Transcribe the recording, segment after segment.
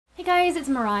Hey guys, it's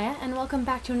Mariah, and welcome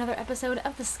back to another episode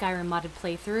of the Skyrim modded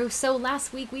playthrough. So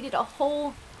last week we did a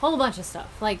whole bunch of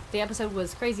stuff. Like, the episode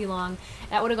was crazy long.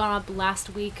 That would have gone up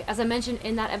last week. As I mentioned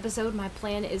in that episode, my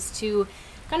plan is to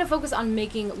kind of focus on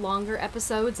making longer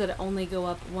episodes that only go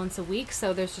up once a week.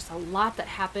 So there's just a lot that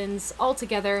happens all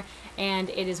together,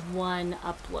 and it is one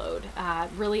upload.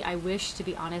 Really, I wish, to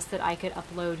be honest, that I could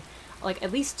upload like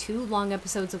at least 2 long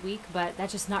episodes a week, but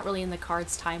that's just not really in the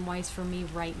cards time-wise for me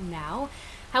right now.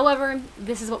 However,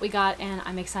 this is what we got, and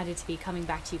I'm excited to be coming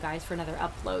back to you guys for another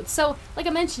upload. So, like I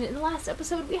mentioned in the last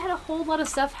episode, we had a whole lot of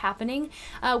stuff happening.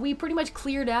 We pretty much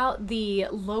cleared out the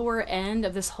lower end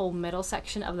of this whole middle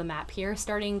section of the map here,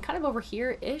 starting kind of over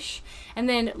here-ish, and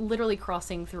then literally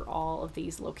crossing through all of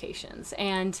these locations.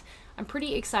 And I'm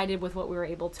pretty excited with what we were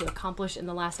able to accomplish in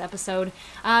the last episode.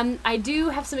 I do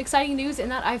have some exciting news in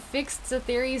that I fixed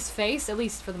Cytherea's face, at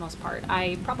least for the most part.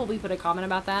 I probably put a comment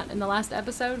about that in the last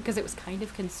episode because it was kind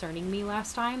of concerning me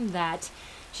last time that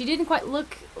she didn't quite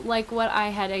look like what I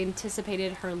had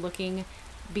anticipated her looking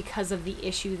because of the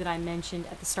issue that I mentioned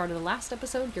at the start of the last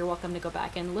episode. You're welcome to go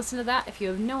back and listen to that if you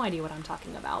have no idea what I'm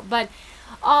talking about. But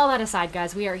all that aside,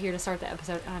 guys, we are here to start the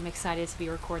episode, and I'm excited to be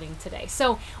recording today.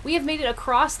 So we have made it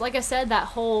across, like I said, that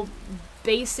whole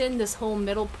basin, this whole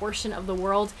middle portion of the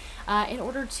world, in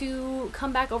order to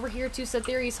come back over here to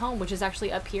Cytherea's home, which is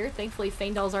actually up here. Thankfully,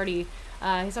 Faendal's already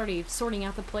he's already sorting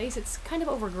out the place. It's kind of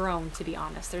overgrown, to be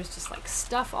honest. There's just like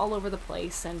stuff all over the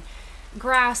place and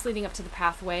grass leading up to the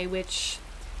pathway, which,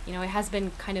 you know, it has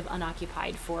been kind of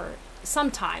unoccupied for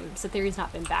some time. Cytherea's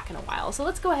not been back in a while. So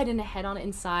let's go ahead and head on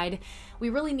inside.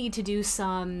 We really need to do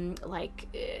some,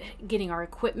 like, getting our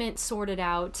equipment sorted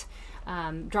out,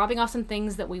 dropping off some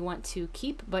things that we want to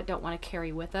keep but don't want to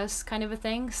carry with us, kind of a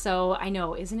thing. So I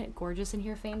know, isn't it gorgeous in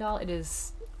here, Faendal? It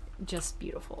is just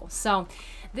beautiful. So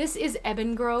this is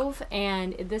Ebon Grove,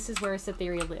 and this is where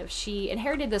Cytherea lives. She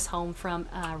inherited this home from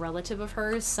a relative of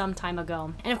hers some time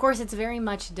ago, and of course it's very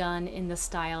much done in the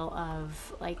style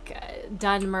of like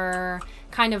Dunmer,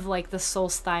 kind of like the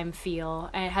Solstheim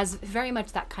feel, and it has very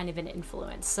much that kind of an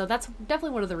influence. So that's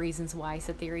definitely one of the reasons why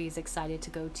Cytherea is excited to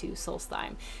go to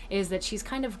Solstheim, is that she's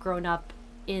kind of grown up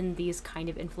in these kind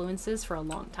of influences for a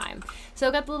long time. So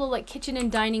I've got the little like kitchen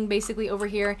and dining basically over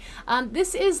here.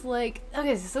 This is like,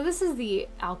 okay, so this is the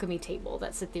alchemy table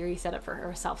that Cytherea set up for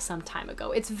herself some time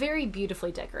ago. It's very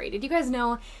beautifully decorated. You guys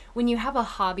know when you have a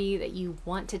hobby that you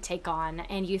want to take on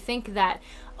and you think that,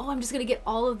 oh, I'm just gonna get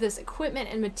all of this equipment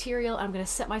and material, I'm gonna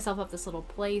set myself up this little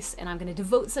place and I'm gonna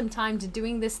devote some time to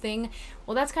doing this thing.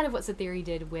 Well, that's kind of what Cytherea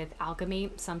did with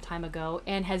alchemy some time ago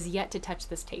and has yet to touch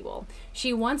this table.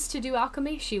 She wants to do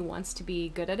alchemy, she wants to be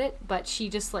good at it, but she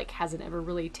just like hasn't ever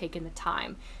really taken the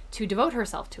time to devote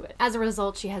herself to it. As a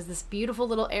result, she has this beautiful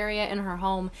little area in her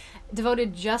home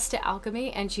devoted just to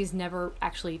alchemy, and she's never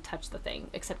actually touched the thing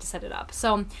except to set it up.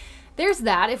 So there's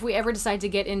that, if we ever decide to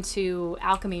get into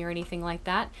alchemy or anything like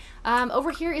that.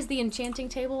 Over here is the enchanting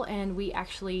table, and we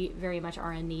actually very much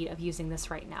are in need of using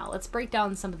this right now. Let's break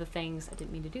down some of the things, I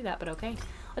didn't mean to do that, but okay.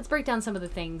 Let's break down some of the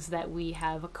things that we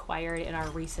have acquired in our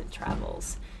recent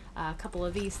travels. A couple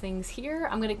of these things here.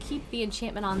 I'm going to keep the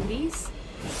enchantment on these.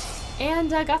 And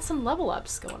got some level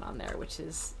ups going on there, which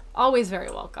is always very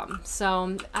welcome.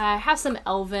 So I have some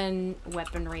elven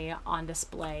weaponry on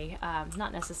display.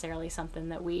 Not necessarily something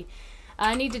that we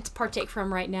need to partake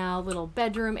from right now. Little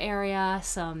bedroom area,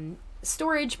 some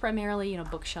storage primarily, you know,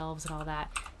 bookshelves and all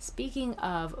that. Speaking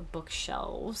of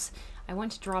bookshelves, I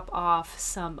want to drop off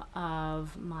some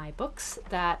of my books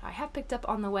that I have picked up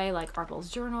on the way, like Arbel's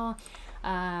Journal,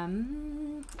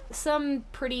 some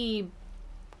pretty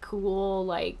cool,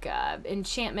 like, not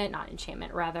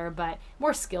enchantment rather, but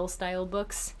more skill style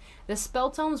books. The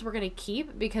spell tomes we're going to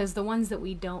keep because the ones that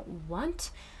we don't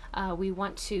want, we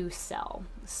want to sell.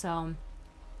 So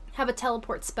have a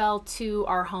teleport spell to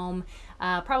our home.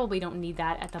 Probably don't need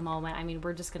that at the moment. I mean,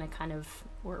 we're just going to kind of,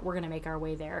 we're going to make our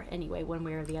way there anyway, one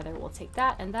way or the other. We'll take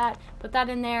that and that, put that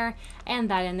in there, and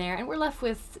that in there, and we're left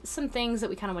with some things that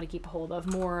we kind of want to keep a hold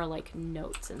of, more like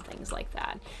notes and things like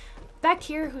that. Back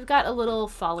here, we've got a little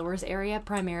followers area,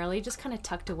 primarily, just kind of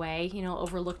tucked away, you know,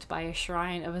 overlooked by a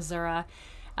shrine of Azura.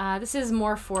 This is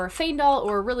more for Faendal,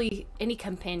 or really any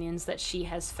companions that she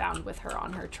has found with her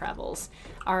on her travels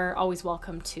are always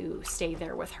welcome to stay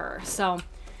there with her. So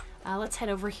let's head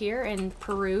over here and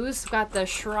peruse. We've got the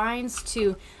shrines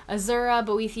to Azura,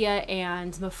 Boethia,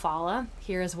 and Mephala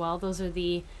here as well. Those are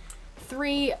the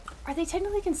 3, are they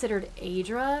technically considered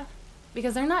Aedra?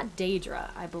 Because they're not Daedra,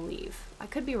 I believe. I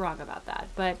could be wrong about that,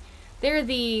 but they're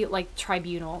the, like,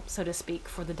 tribunal, so to speak,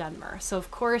 for the Dunmer. So,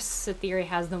 of course, Cytherea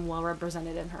has them well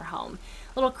represented in her home.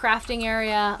 little crafting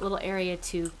area, a little area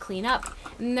to clean up,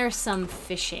 and there's some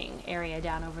fishing area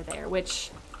down over there,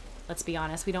 which, let's be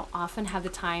honest, we don't often have the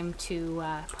time to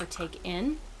partake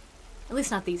in. At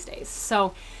least not these days.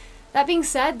 So, that being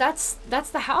said, that's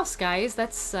the house, guys.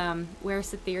 That's where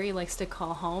Cytherea likes to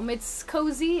call home. It's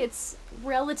cozy. It's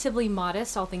relatively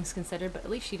modest, all things considered, but at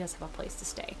least she does have a place to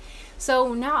stay.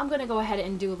 So now I'm going to go ahead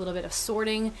and do a little bit of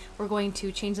sorting. We're going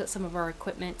to change out some of our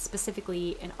equipment,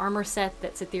 specifically an armor set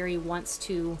that Cytherea wants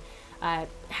to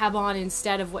have on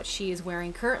instead of what she is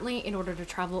wearing currently in order to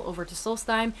travel over to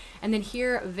Solstheim. And then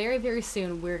here, very, very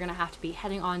soon, we're going to have to be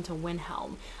heading on to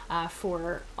Windhelm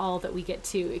for all that we get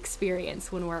to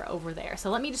experience when we're over there.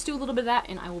 So let me just do a little bit of that,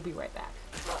 and I will be right back.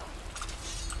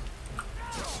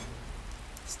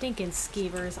 Stinking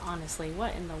skeevers, honestly.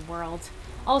 What in the world?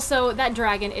 Also, that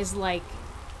dragon is, like,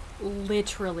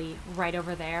 literally right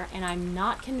over there, and I'm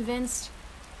not convinced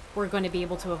we're going to be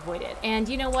able to avoid it. And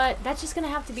you know what? That's just going to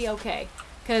have to be okay.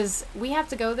 Because we have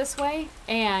to go this way,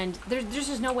 and there's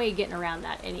just no way of getting around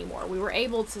that anymore. We were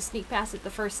able to sneak past it the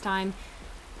first time.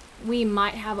 We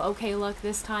might have okay luck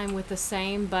this time with the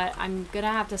same, but I'm going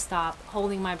to have to stop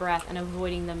holding my breath and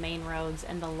avoiding the main roads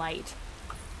and the light.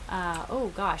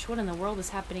 Oh gosh, what in the world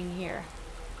is happening here?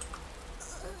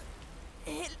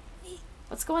 Help me.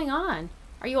 What's going on?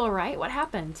 Are you alright? What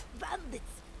happened? Bandits.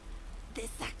 They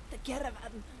sacked the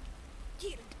caravan.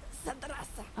 Killed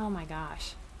Sandrasa. Oh my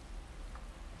gosh.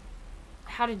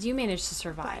 How did you manage to By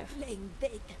survive? playing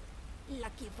dead.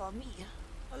 Lucky for me.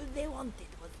 All they wanted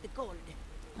was the gold.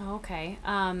 Oh, okay.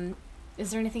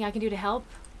 Is there anything I can do to help?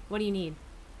 What do you need?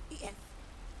 Yes.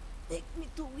 Take me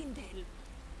to Windhelm.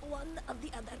 One of the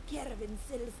other caravans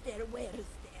sells their wares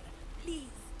there. Please.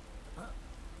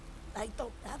 I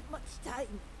don't have much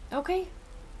time. Okay.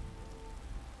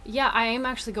 Yeah, I am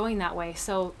actually going that way,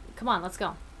 so come on, let's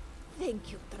go.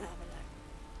 Thank you, traveler.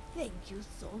 Thank you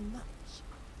so much.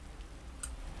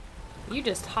 You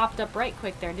just hopped up right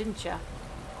quick there, didn't you?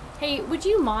 Hey, would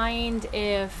you mind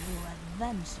if...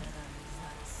 Adventurers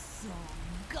are so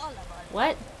gullible.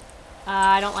 What?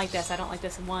 I don't like this. I don't like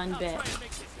this one bit.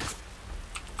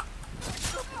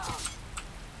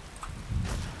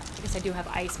 I guess I do have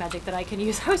ice magic that I can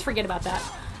use. I always forget about that.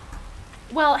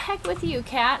 Well, heck with you,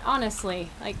 cat, honestly.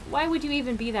 Like, why would you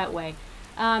even be that way?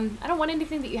 I don't want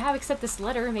anything that you have except this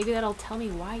letter. Maybe that'll tell me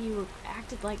why you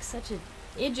acted like such an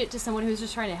idiot to someone who's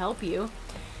just trying to help you.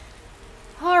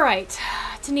 Alright,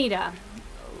 Tanita.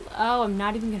 Oh, I'm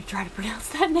not even going to try to pronounce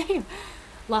that name.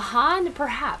 Lahan,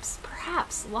 perhaps.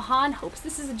 Perhaps. Lahan hopes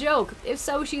this is a joke. If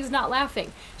so, she is not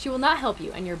laughing. She will not help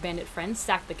you and your bandit friends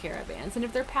sack the caravans, and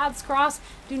if their paths cross,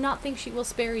 do not think she will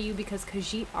spare you because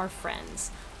Khajiit are friends.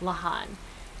 Lahan.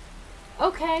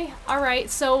 Okay,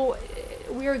 alright, so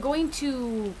we are going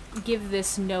to give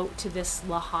this note to this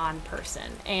Lahan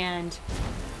person, and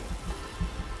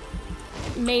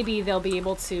maybe they'll be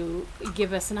able to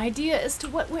give us an idea as to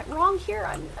what went wrong here.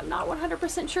 I'm not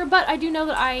 100% sure, but I do know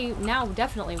that I now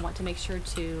definitely want to make sure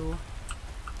to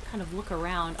kind of look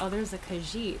around. Oh, there's a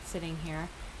Khajiit sitting here.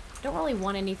 I don't really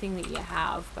want anything that you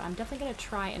have, but I'm definitely going to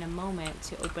try in a moment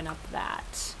to open up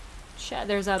that.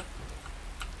 There's a...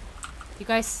 You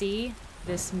guys see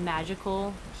this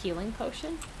magical healing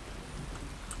potion?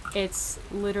 It's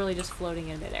literally just floating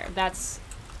in midair. That's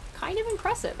kind of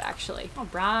impressive, actually. All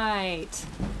right.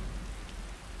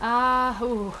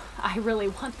 Ooh, I really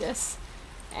want this.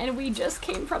 And we just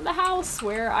came from the house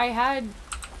where I had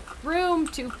room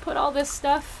to put all this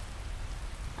stuff.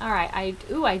 All right,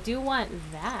 I do want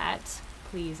that,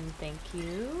 please and thank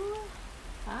you.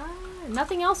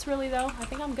 Nothing else really, though. I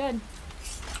think I'm good.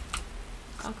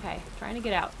 Okay, trying to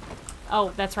get out.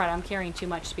 Oh, that's right, I'm carrying too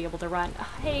much to be able to run.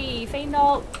 Hey,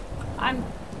 Feindal,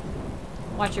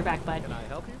 Watch your back, bud. Can I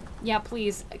help you? Yeah,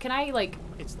 please. Can I, like...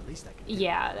 It's the least I can do.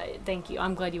 Yeah, thank you.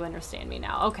 I'm glad you understand me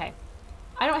now. Okay.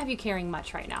 I don't have you carrying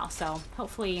much right now, so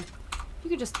hopefully you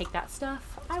could just take that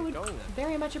stuff. I would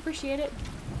very much appreciate it.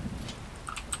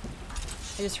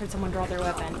 I just heard someone draw their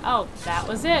weapon. Oh, that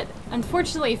was it.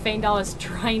 Unfortunately, Feindal is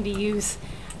trying to use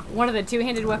one of the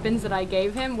two-handed weapons that I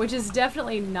gave him, which is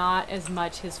definitely not as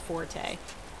much his forte.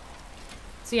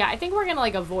 So yeah, I think we're gonna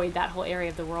like avoid that whole area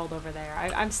of the world over there.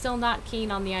 I'm still not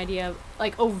keen on the idea of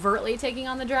like overtly taking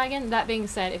on the dragon. That being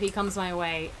said, if he comes my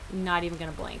way, not even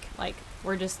gonna blink. Like,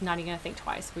 we're just not even gonna think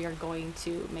twice. We are going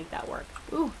to make that work.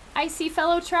 Ooh, I see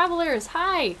fellow travelers.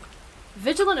 Hi!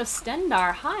 Vigilant of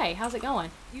Stendar. Hi, how's it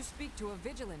going? You speak to a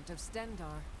Vigilant of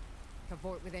Stendar.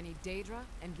 Cavort with any Daedra,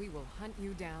 and we will hunt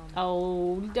you down.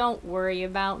 Oh, don't worry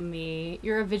about me.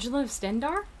 You're a Vigilant of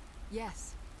Stendar?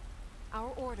 Yes.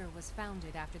 Our order was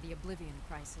founded after the Oblivion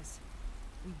Crisis.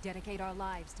 We dedicate our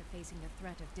lives to facing the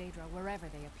threat of Daedra wherever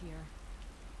they appear.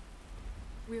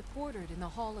 We're quartered in the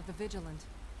Hall of the Vigilant.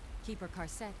 Keeper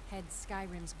Carset heads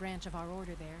Skyrim's branch of our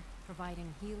order there,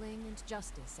 providing healing and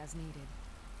justice as needed.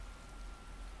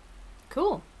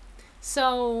 Cool.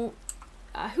 So,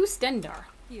 who's Stendar?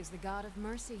 He is the god of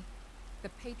mercy, the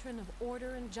patron of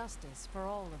order and justice for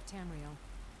all of Tamriel.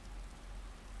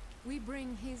 We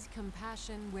bring his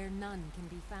compassion where none can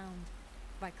be found,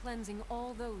 by cleansing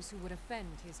all those who would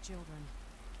offend his children.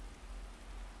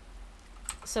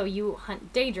 So you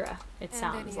hunt Daedra, it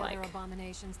sounds and any like. other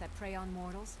abominations that prey on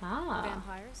mortals. Ah.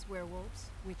 Vampires,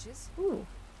 werewolves, witches. Ooh.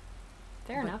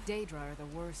 Fair enough. Daedra are the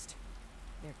worst.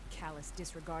 Their callous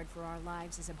disregard for our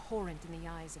lives is abhorrent in the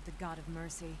eyes of the god of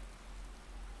mercy.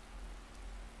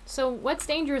 So what's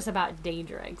dangerous about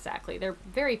Daedra exactly? They're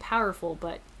very powerful,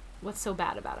 but what's so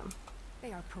bad about them?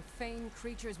 They are profane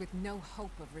creatures with no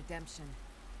hope of redemption.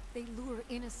 They lure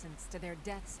innocents to their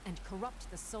deaths and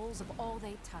corrupt the souls of all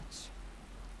they touch.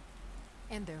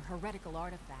 And their heretical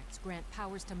artifacts grant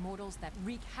powers to mortals that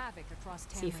wreak havoc across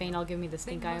Tamriel. See, Fane, I'll give me the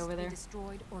stink eye over there. They must be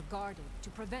destroyed or guarded to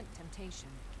prevent temptation.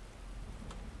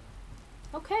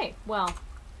 Okay, well,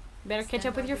 better catch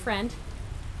up with your friend.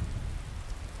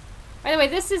 By the way,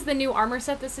 this is the new armor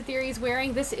set that Cytheria is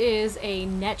wearing. This is a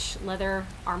Netch leather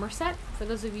armor set. For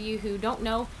those of you who don't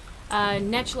know,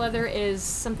 Netch leather is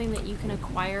something that you can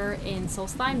acquire in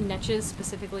Solstheim. Netches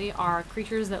specifically are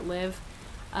creatures that live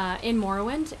in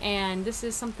Morrowind, and this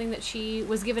is something that she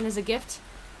was given as a gift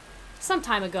some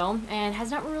time ago and has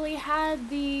not really had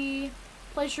the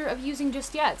pleasure of using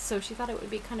just yet, so she thought it would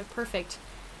be kind of perfect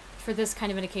for this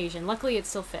kind of an occasion. Luckily it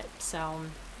still fit, so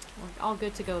we're all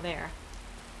good to go there.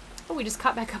 Oh, we just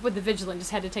caught back up with the Vigilant,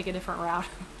 just had to take a different route.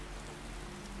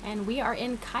 And we are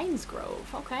in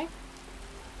Kynesgrove, okay.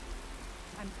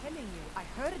 I'm telling you, I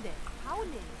heard it.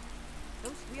 Howling.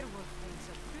 Those werewolf things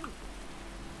are true.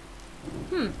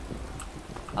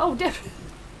 Oh, Did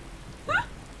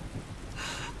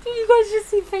you guys just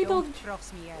see Fatal? Don't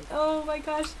trust me, Elf. Oh my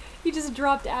gosh, he just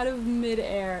dropped out of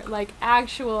midair, like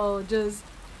actual, just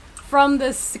from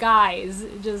the skies,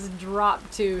 just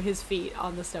dropped to his feet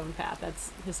on the stone path.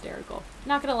 That's hysterical.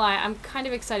 Not gonna lie, I'm kind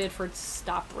of excited for it to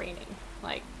stop raining.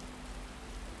 Like,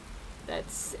 it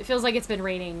feels like it's been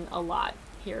raining a lot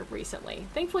here recently.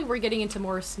 Thankfully, we're getting into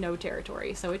more snow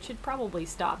territory, so it should probably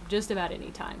stop just about any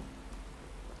time.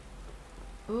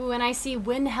 Ooh, and I see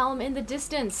Windhelm in the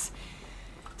distance.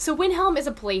 So Windhelm is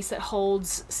a place that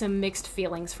holds some mixed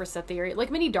feelings for Cytheria.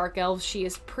 Like many Dark Elves, she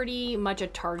is pretty much a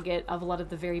target of a lot of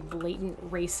the very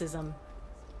blatant racism.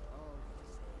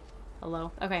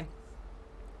 Hello? Okay.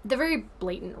 The very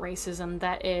blatant racism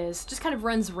that is just kind of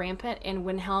runs rampant in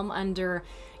Windhelm under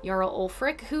Jarl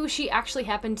Ulfric, who she actually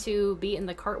happened to be in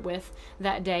the cart with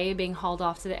that day, being hauled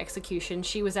off to the execution.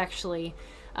 She was actually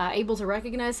able to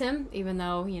recognize him, even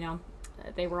though, you know,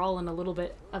 they were all in a little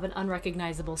bit of an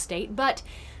unrecognizable state. But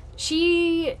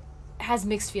she has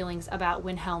mixed feelings about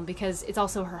Windhelm because it's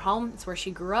also her home. It's where she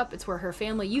grew up. It's where her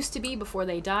family used to be before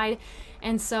they died.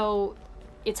 And so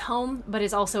it's home, but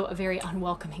it's also a very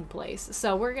unwelcoming place.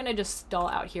 So we're going to just stall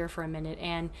out here for a minute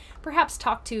and perhaps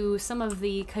talk to some of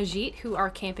the Khajiit who are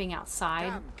camping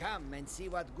outside. Come and see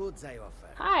what goods I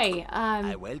offer. Hi,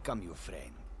 I welcome you,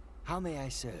 friend. How may I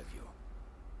serve you?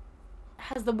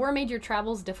 has the war made your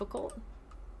travels difficult?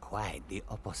 Quite the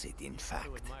opposite, in fact.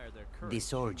 The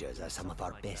soldiers are some of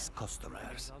our best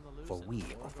customers, for we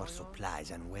offer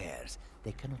supplies and wares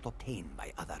they cannot obtain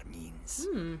by other means.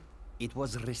 It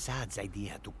was Risad's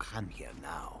idea to come here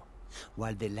now,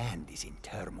 while the land is in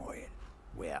turmoil,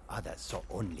 where others saw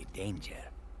only danger.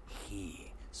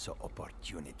 He saw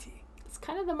opportunity. It's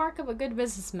kind of the mark of a good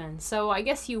businessman, so I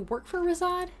guess you work for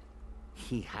Risad?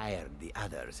 He hired the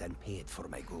others and paid for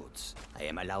my goods. I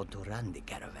am allowed to run the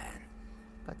caravan,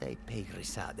 but I pay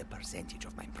Risad a percentage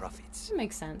of my profits. That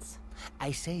makes sense.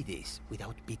 I say this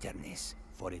without bitterness,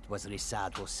 for it was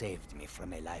Risad who saved me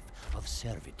from a life of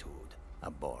servitude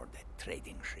aboard a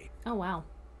trading ship. Oh, wow.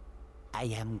 I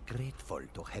am grateful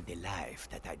to have the life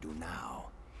that I do now.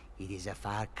 It is a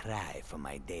far cry from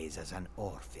my days as an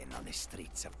orphan on the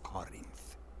streets of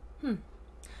Corinth.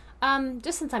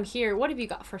 Just since I'm here, what have you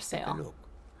got for Take a sale? look.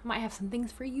 I might have some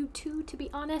things for you too, to be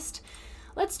honest.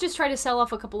 Let's just try to sell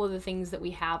off a couple of the things that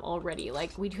we have already.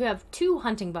 Like, we do have 2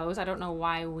 hunting bows. I don't know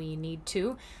why we need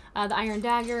 2. The iron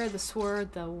dagger, the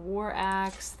sword, the war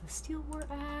axe, the steel war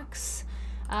axe.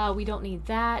 We don't need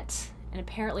that. And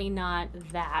apparently not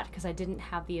that, because I didn't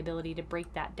have the ability to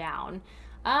break that down.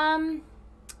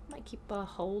 Might keep a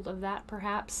hold of that,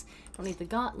 perhaps. Don't need the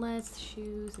gauntlets, the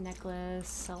shoes, the necklace,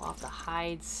 sell off the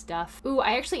hide stuff. Ooh,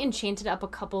 I actually enchanted up a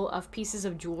couple of pieces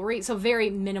of jewelry. So very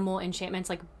minimal enchantments,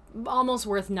 like almost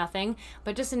worth nothing,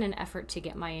 but just in an effort to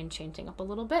get my enchanting up a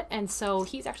little bit. And so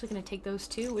he's actually going to take those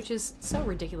too, which is so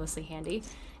ridiculously handy.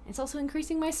 It's also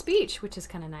increasing my speech, which is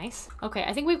kind of nice. Okay,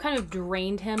 I think we've kind of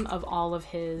drained him of all of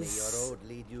his... May your road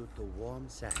lead you to warm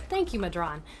sand. Thank you,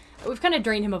 Madron. We've kind of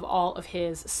drained him of all of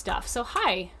his stuff. So,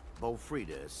 hi.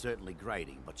 Bolfrida is certainly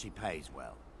grading, but she pays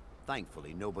well.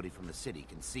 Thankfully, nobody from the city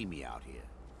can see me out here.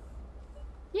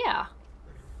 Yeah.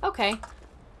 Okay.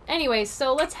 Anyway,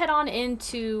 so let's head on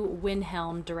into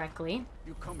Windhelm directly.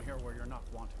 You come here where you're not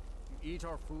wanted. You eat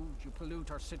our food, you pollute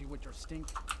our city with your stink,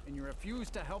 and you refuse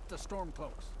to help the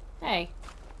Stormcloaks. Hey.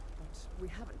 But we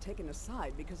haven't taken a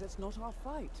side because it's not our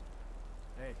fight.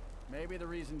 Hey, maybe the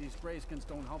reason these Greyskins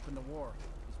don't help in the war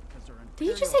is because they're Did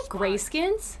Imperial you just say spies.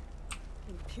 Greyskins?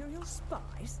 Imperial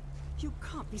spies? You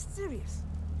can't be serious.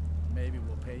 Maybe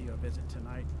we'll pay you a visit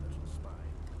tonight, little spy.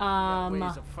 We got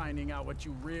ways of finding out what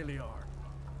you really are.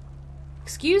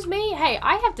 Excuse me? Hey,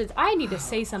 I need to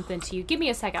say something to you. Give me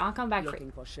a second. I'll come back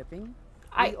Looking for shipping?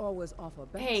 I We always offer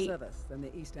better Hey. service than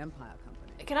the East Empire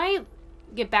Company. Can I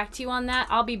get back to you on that?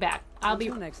 I'll be back.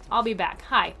 Until next time. I'll be back.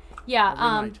 Hi. Yeah,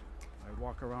 Every night, I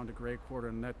walk around the Grey Quarter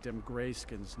and let them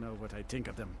Greyskins know what I think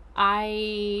of them.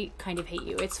 I kind of hate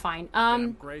you. It's fine.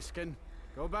 Damn Greyskin,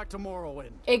 go back to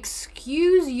Morrowind.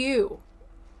 Excuse you.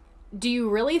 Do you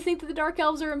really think that the Dark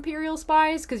Elves are Imperial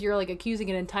spies? Because you're like accusing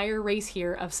an entire race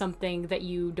here of something that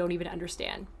you don't even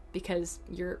understand. Because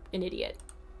you're an idiot.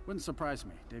 Wouldn't surprise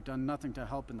me. They've done nothing to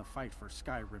help in the fight for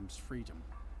Skyrim's freedom.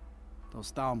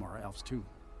 Those Thalmor are elves too.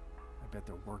 I bet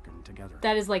they're working together.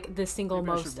 That is like the single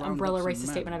Maybe I should most round umbrella up some racist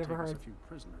men statement I've and ever take us heard. a few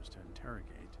prisoners to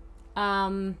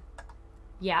interrogate.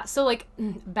 Yeah, so like,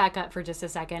 back up for just a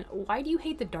second. Why do you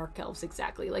hate the Dark Elves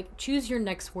exactly? Like, choose your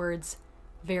next words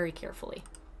very carefully.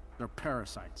 They're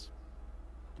parasites.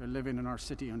 They're living in our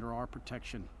city under our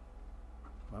protection.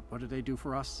 But what do they do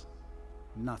for us?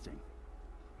 Nothing.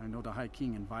 I know the High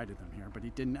King invited them here, but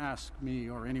he didn't ask me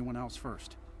or anyone else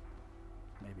first.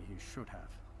 Maybe he should have.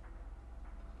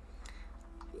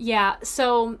 Yeah,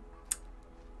 so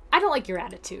I don't like your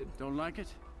attitude. Don't like it?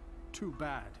 Too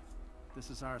bad.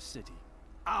 This is our city.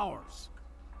 Ours.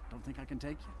 Don't think I can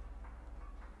take you?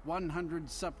 100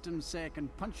 septums say I can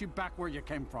punch you back where you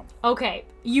came from. Okay,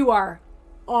 you are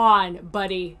on,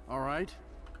 buddy. All right?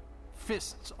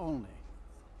 Fists only.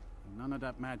 None of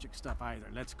that magic stuff either.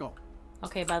 Let's go.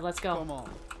 Okay, bud, let's go. Come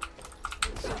on.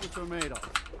 Let's see what you're made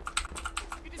of.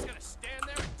 You just gonna stand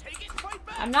there and take it? Fight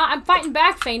back! I'm fighting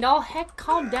back, Faendal. Heck,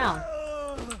 calm down.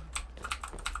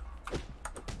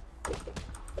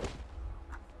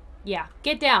 Yeah,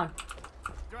 get down.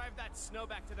 Drive that snow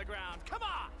back to the ground. Come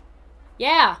on!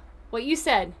 Yeah, what you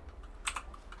said.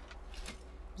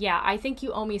 Yeah, I think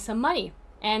you owe me some money.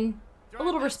 And a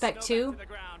little respect, too.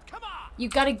 You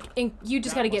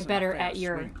just gotta get better at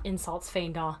your insults,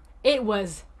 Faendal. It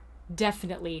was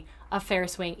definitely a fair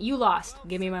swing. You lost.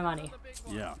 Give me my money.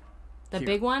 Yeah. The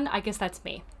big one? I guess that's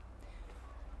me.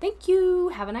 Thank you.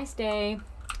 Have a nice day.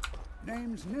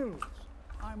 Name's Nils.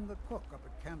 I'm the cook up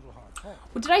at Candlehearth Hall.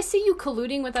 Well, did I see you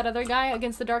colluding with that other guy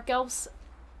against the Dark Elves?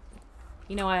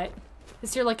 You know what?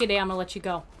 It's your lucky day. I'm gonna let you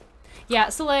go. Yeah,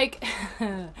 so like,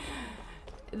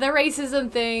 the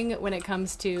racism thing when it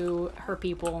comes to her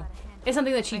people is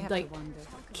something that she like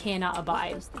cannot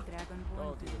abide.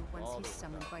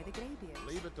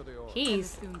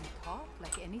 He's.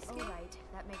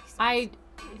 I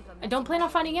don't plan on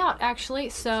finding out actually.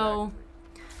 So.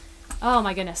 Oh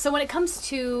my goodness. So when it comes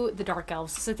to the Dark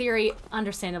Elves, Cytheria,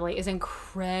 understandably, is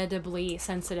incredibly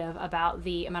sensitive about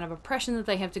the amount of oppression that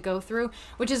they have to go through,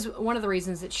 which is one of the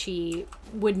reasons that she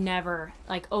would never,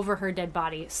 like, over her dead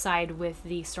body, side with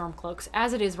the Stormcloaks,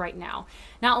 as it is right now.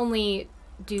 Not only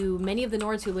do many of the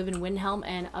Nords who live in Windhelm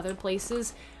and other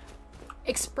places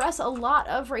express a lot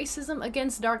of racism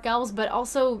against Dark Elves, but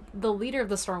also the leader of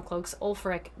the Stormcloaks,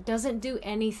 Ulfric, doesn't do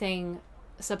anything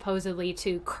supposedly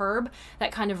to curb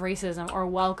that kind of racism or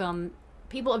welcome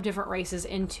people of different races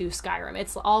into Skyrim.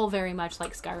 It's all very much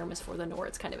like Skyrim is for the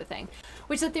Nords kind of a thing,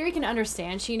 which the theory can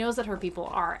understand. She knows that her people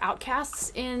are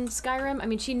outcasts in Skyrim. I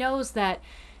mean, she knows that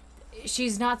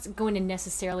she's not going to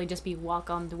necessarily just be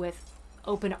welcomed with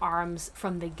open arms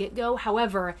from the get-go.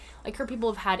 However, like, her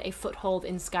people have had a foothold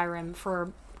in Skyrim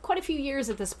for quite a few years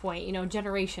at this point, you know,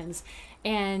 generations,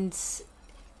 and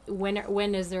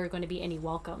when is there going to be any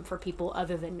welcome for people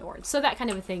other than Nords? So that kind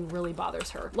of a thing really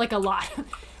bothers her, like, a lot.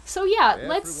 So yeah,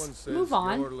 let's move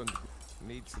on.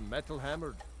 Needs some metal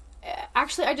hammered.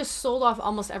 Actually, I just sold off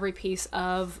almost every piece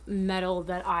of metal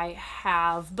that I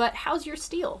have, but how's your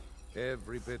steel?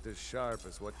 Every bit as sharp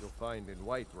as what you'll find in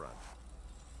Whiterun.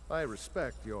 I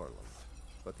respect Yorland,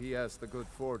 but he has the good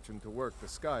fortune to work the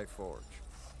Sky Forge.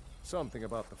 Something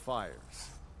about the fires.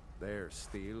 Their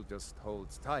steel just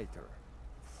holds tighter.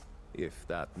 If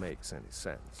that makes any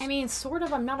sense. I mean, sort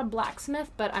of. I'm not a blacksmith,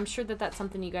 but I'm sure that that's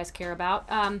something you guys care about.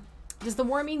 Does the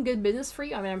war mean good business for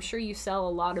you? I mean, I'm sure you sell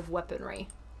a lot of weaponry.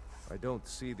 I don't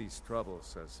see these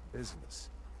troubles as business.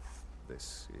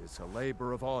 This is a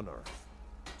labor of honor.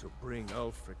 To bring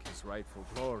Ulfric his rightful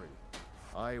glory,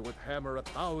 I would hammer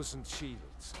 1,000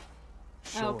 shields.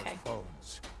 Sure of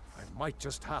bones. I might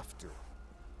just have to.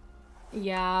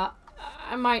 Yeah,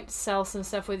 I might sell some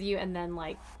stuff with you and then,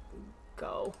 like,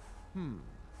 go.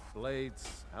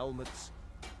 Blades, helmets,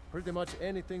 pretty much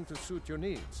anything to suit your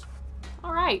needs.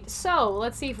 Alright, so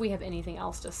let's see if we have anything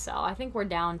else to sell. I think we're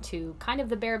down to kind of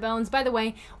the bare bones. By the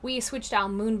way, we switched out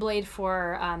Moonblade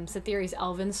for Cytherea's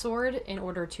Elven Sword in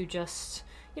order to just,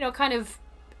 you know, kind of...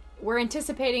 We're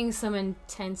anticipating some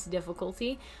intense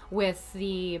difficulty with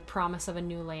the promise of a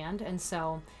new land, and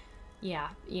so, yeah,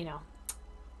 you know,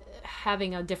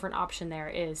 having a different option there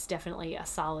is definitely a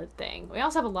solid thing. We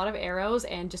also have a lot of arrows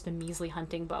and just a measly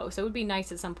hunting bow, so it would be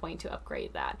nice at some point to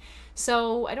upgrade that.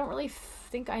 So I don't really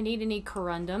think I need any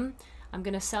corundum. I'm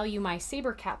going to sell you my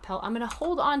saber cap pelt. I'm going to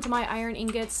hold on to my iron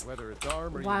ingots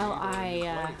while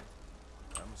I...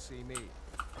 Come see me.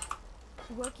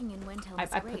 Working in Windhelm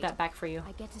I put that back for you.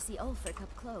 I get to see Ulfric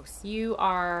up close. You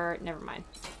are... Never mind.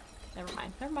 Never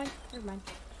mind. Never mind. Never mind.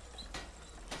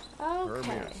 Okay.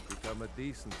 Hermir's become a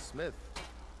decent smith.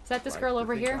 Is that this girl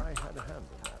over here? I had a hand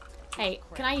in that. Hey,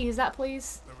 can I use that,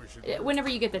 please? Whenever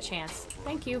you get the chance.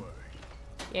 Thank you.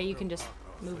 Yeah, you can just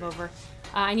move over.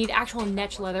 I need actual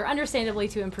netch leather, understandably,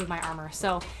 to improve my armor.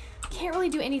 So, can't really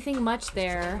do anything much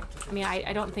there. I mean,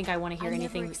 I don't think I want to hear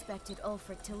anything. I never expected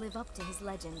Ulfric to live up to his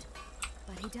legend,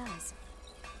 but he does.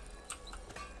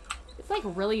 It's like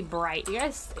really bright. You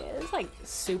guys, it's like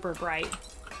super bright.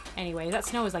 Anyway, that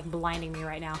snow is like blinding me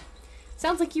right now.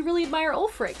 Sounds like you really admire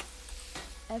Ulfric.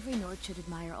 Every Nord should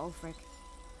admire Ulfric.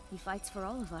 He fights for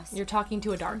all of us. You're talking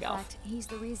to a dark elf. In fact, he's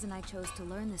the reason I chose to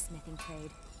learn the smithing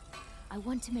trade. I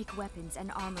want to make weapons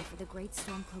and armor for the great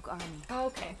Stormcloak army.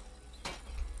 Okay.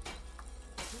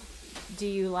 Do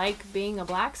you like being a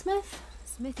blacksmith?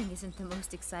 Smithing isn't the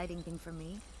most exciting thing for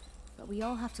me, but we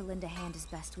all have to lend a hand as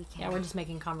best we can. Yeah, we're just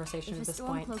making conversation at this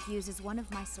point. If a Stormcloak uses one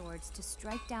of my swords to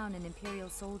strike down an Imperial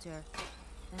soldier,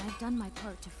 then I've done my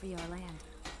part to free our land.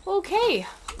 Okay,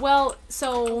 well,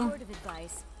 so... A word of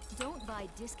advice, don't buy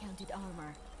discounted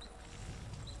armor.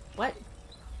 What?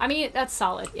 I mean, that's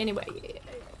solid. Anyway,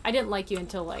 I didn't like you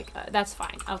until, like, that's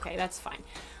fine. Okay, that's fine.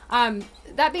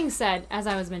 That being said, as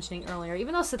I was mentioning earlier,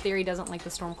 even though Cytherea doesn't like the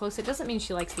Stormcloaks, it doesn't mean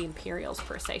she likes the Imperials,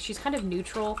 per se. She's kind of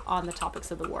neutral on the topics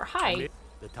of the war. Hi.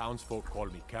 The townsfolk call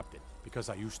me captain, because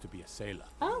I used to be a sailor.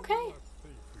 Okay.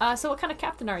 So what kind of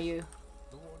captain are you?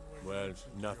 Well,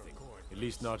 nothing. At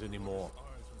least not anymore.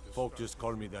 Folk just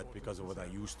call me that because of what I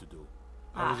used to do.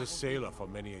 I was a sailor for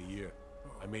many a year.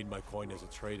 I made my coin as a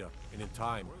trader, and in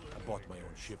time, I bought my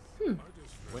own ship.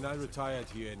 When I retired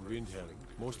here in Windhelm,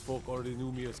 most folk already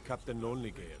knew me as Captain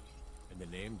Lonelygale, and the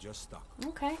name just stuck.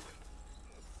 Okay.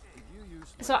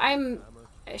 So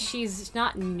she's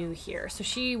not new here, so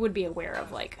she would be aware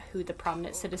of, like, who the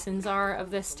prominent citizens are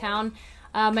of this town,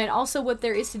 and also what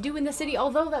there is to do in the city,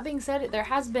 although, that being said, there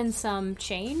has been some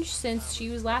change since she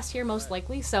was last here, most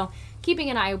likely, so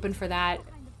keeping an eye open for that.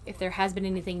 If there has been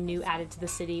anything new added to the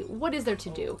city, what is there to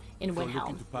do in Windhelm? If you're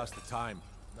looking to pass the time,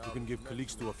 you can give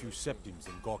Calixto a few septims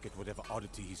and gawk at whatever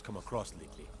oddity he's come across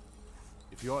lately.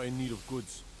 If you're in need of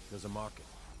goods, there's a market.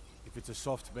 If it's a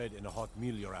soft bed and a hot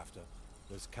meal you're after,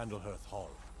 there's Candlehearth Hall.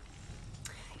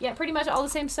 Yeah, pretty much all the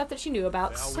same stuff that she knew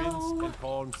about, Fair winds and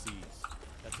calm seas.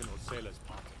 That's an old sailor's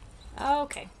party.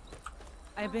 Okay.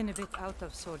 I've been a bit out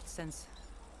of sorts since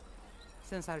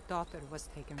our daughter was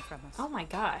taken from us. Oh my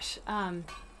gosh.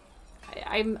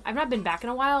 I've not been back in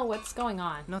a while. What's going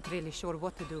on? Not really sure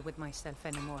what to do with myself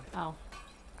anymore. Oh.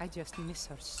 I just miss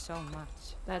her so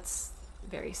much. That's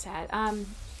very sad.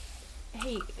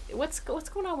 Hey, what's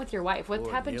going on with your wife? What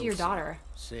happened to your daughter?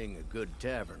 Seeing a good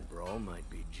tavern brawl might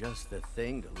be just the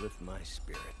thing to lift my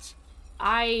spirits.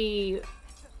 I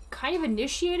kind of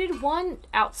initiated one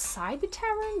outside the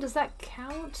tavern. Does that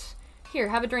count? Here,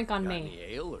 have a drink on me.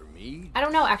 Any ale or mead? I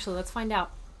don't know, actually. Let's find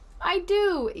out. I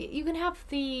do. You can have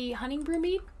the honey brew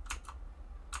mead.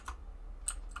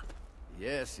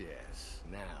 Yes, yes.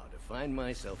 Now, to find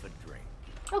myself a drink.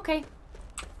 Okay.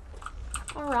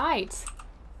 All right.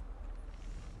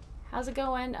 How's it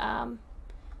going?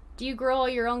 Do you grow all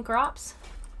your own crops?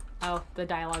 Oh, the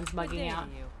dialogue's bugging out.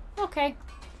 Okay.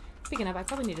 Speaking of, I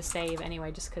probably need to save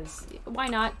anyway, just because... Why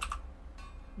not?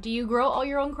 Do you grow all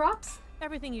your own crops?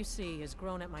 Everything you see is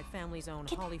grown at my family's own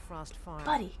Hollyfrost farm.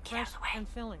 Buddy, get out fresh of the way. and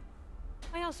filling.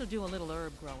 I also do a little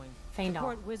herb growing. Feindal. The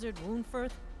court wizard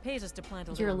Woundfirth pays us to plant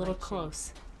a You're a little nightshade.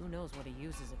 close. Who knows what he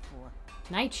uses it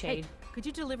for? Nightshade? Hey, could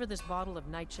you deliver this bottle of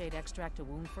nightshade extract to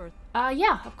Woundfirth?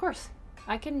 Yeah, of course.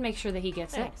 I can make sure that he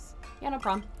gets Thanks. it. Yeah, no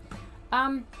problem.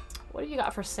 What have you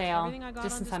got for sale? Everything I got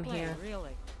Just on since I'm display, here.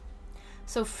 Really.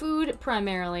 So food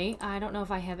primarily. I don't know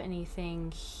if I have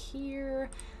anything here.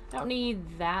 I don't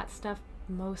need that stuff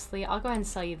mostly. I'll go ahead and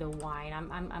sell you the wine.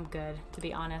 I'm good, to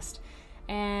be honest.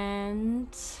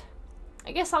 And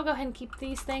I guess I'll go ahead and keep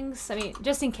these things. I mean,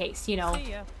 just in case, you know.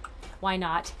 See ya. Why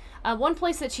not? One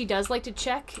place that she does like to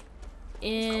check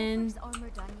in. Is armor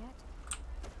done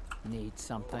yet? Need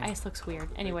something? Ice looks weird.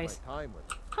 Anyways. Time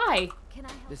with it. Hi. Can I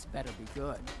help? This better be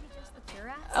good.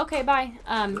 Okay, bye.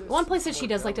 One place that she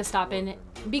does like to stop in,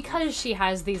 because she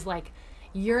has these, like,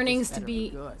 yearnings to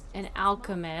be an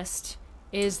alchemist,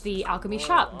 is the alchemy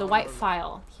shop, the White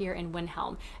File, here in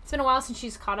Windhelm. It's been a while since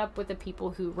she's caught up with the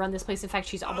people who run this place. In fact,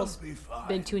 she's almost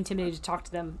been too intimidated to talk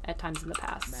to them at times in the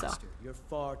past. So. Master, you're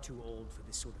far too old for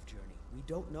this sort of journey. We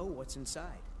don't know what's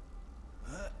inside.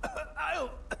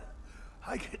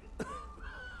 I can...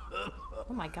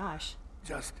 Oh my gosh.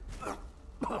 Just...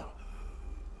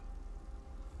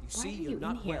 You see, you're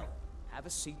not well. Have a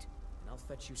seat, and I'll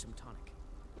fetch you some tonic.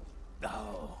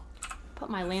 No. Put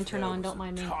my lantern on, don't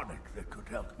mind me. Tonic that could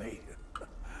help me.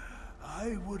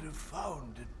 I would have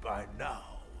found it by now.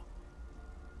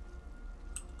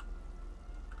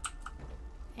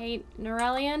 Hey,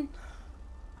 Norelian?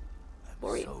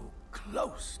 I'm so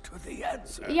close to the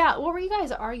answer. Yeah, what were you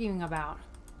guys arguing about?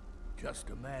 Just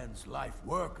a man's life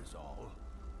work is all.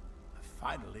 I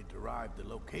finally derived the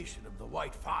location of the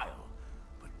White File,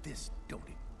 but this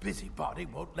doty busybody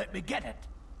won't let me get it.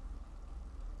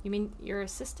 You mean your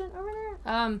assistant over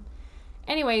there?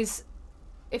 Anyways,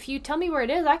 if you tell me where it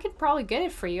is, I could probably get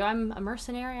it for you. I'm a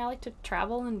mercenary. I like to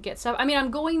travel and get stuff. I mean,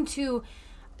 I'm going to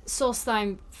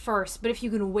Solstheim first, but if you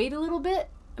can wait a little bit,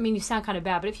 I mean, you sound kind of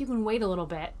bad, but if you can wait a little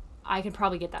bit, I can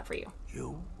probably get that for you.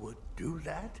 You would do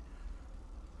that?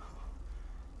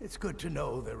 It's good to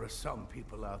know there are some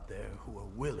people out there who are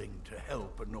willing to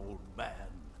help an old man.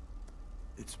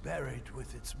 It's buried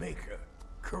with its maker,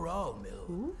 Corral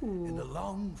Mill, in a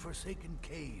long-forsaken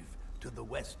cave to the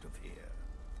west of here.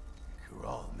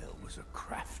 Corral Mill was a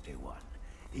crafty one,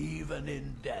 even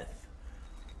in death.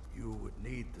 You would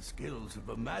need the skills of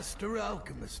a master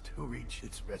alchemist to reach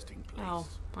its resting place. Oh,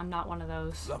 I'm not one of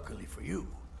those. Luckily for you,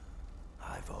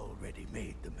 I've already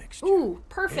made the mixture. Ooh,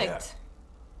 perfect. Here,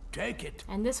 take it.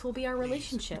 And this will be our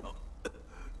relationship.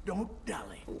 Don't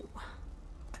dally. Ooh.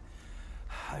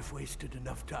 I've wasted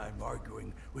enough time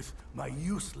arguing with my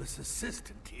useless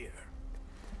assistant here.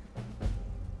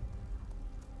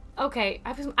 Okay,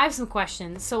 I have some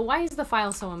questions. So why is the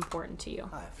file so important to you?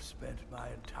 I've spent my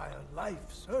entire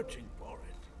life searching for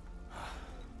it.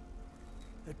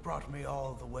 It brought me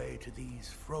all the way to these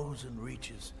frozen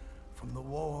reaches from the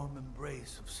warm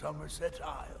embrace of Somerset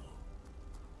Isle.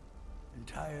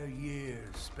 Entire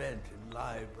years spent in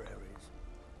libraries,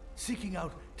 seeking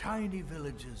out tiny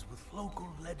villages with local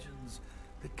legends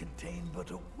that contain but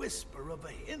a whisper of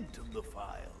a hint of the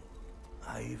file.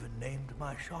 I even named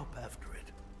my shop after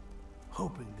it,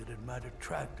 hoping that it might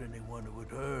attract anyone who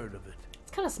had heard of it.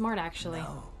 It's kind of smart, actually.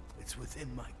 Now it's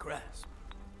within my grasp.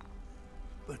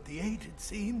 But the eight, it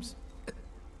seems,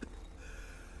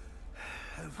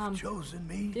 have chosen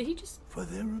me did he just for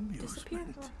their amusement. Disappear?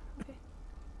 Oh, okay.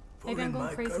 For Maybe I'm in going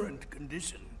my crazy. current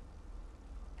condition,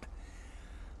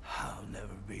 I'll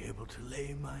never be able to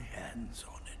lay my hands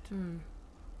on it.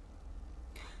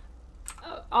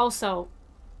 Also,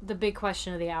 the big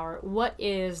question of the hour, what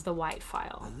is the White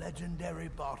File? A legendary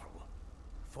bottle,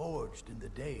 forged in the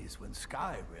days when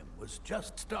Skyrim was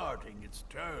just starting its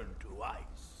turn to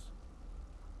ice.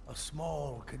 A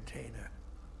small container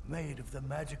made of the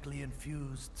magically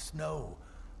infused snow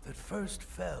that first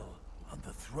fell on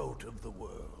the throat of the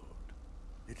world.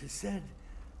 It is said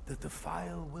that the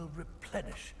file will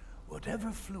replenish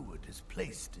whatever fluid is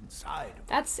placed inside of it.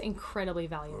 That's incredibly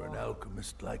valuable. For an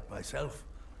alchemist like myself,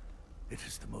 it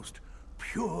is the most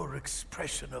pure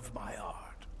expression of my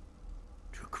art.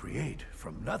 To create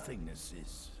from nothingness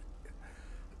is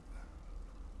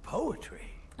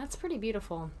poetry. That's pretty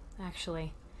beautiful,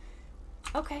 actually.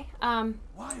 Okay,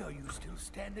 Why are you still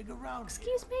standing around?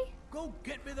 Excuse me? Go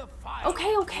get me the file.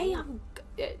 Okay,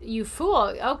 you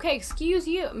fool. Okay, excuse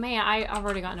you. Man, I've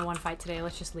already gotten in one fight today.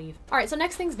 Let's just leave. Alright, so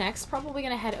next thing's next. Probably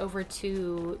gonna head over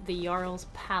to the Jarl's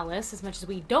Palace, as much as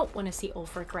we don't want to see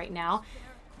Ulfric right now.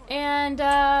 And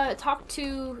talk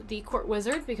to the court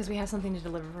wizard, because we have something to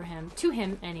deliver for him. To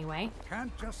him, anyway.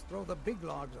 Can't just throw the big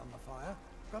logs on the fire.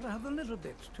 Gotta have the little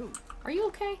bits, too. Are you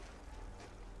okay?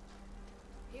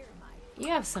 You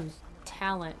have some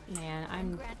talent, man.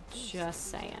 I'm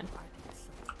just saying.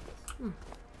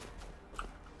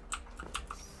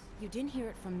 You didn't hear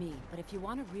it from me, but if you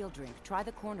want a real drink, try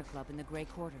the Corner Club in the Grey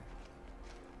Quarter.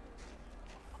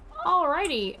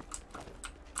 Alrighty.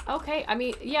 Okay, I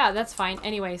mean, yeah, that's fine.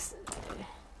 Anyways,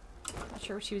 not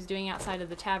sure what she was doing outside of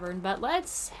the tavern, but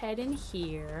let's head in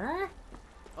here.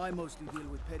 I mostly deal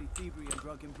with petty thievery and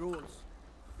drunken brawls.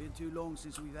 Been too long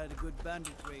since we've had a good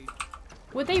bandit raid.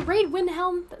 Would they raid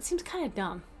Windhelm? That seems kind of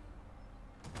dumb.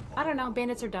 I don't know.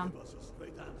 Bandits are dumb.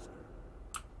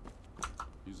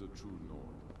 He's a true Nord.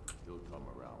 He'll come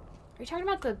around. Are you talking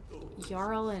about the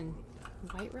Jarl and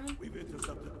Whiterun? We've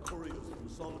intercepted couriers from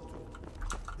Solitude.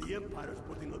 The Empire's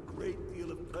putting a great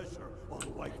deal of pressure on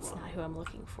Whiterun. That's not who I'm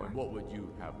looking for. And what would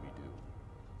you have me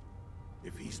do?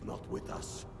 If he's not with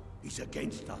us, he's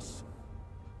against us.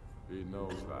 He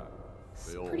knows that.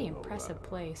 It's a pretty impressive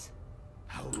place.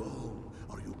 How long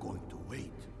are you going to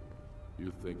wait?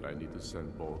 You think I need to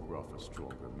send Bolgraf a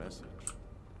stronger message?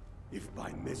 If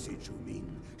by message you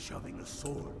mean shoving a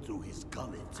sword through his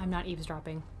gullet. I'm not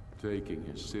eavesdropping. Taking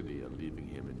his city and leaving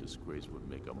him in disgrace would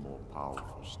make a more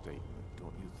powerful statement,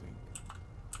 don't you think?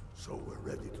 So we're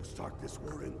ready to start this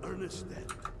war in earnest then?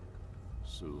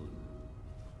 Soon.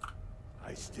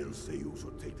 I still say you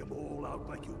should take them all out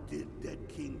like you did dead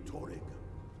King Torrig.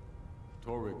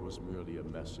 Torrig was merely a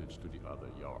message to the other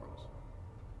Jarls.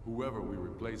 Whoever we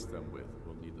replace them with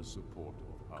will need the support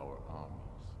of our armies.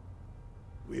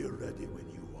 We're ready when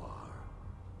you are.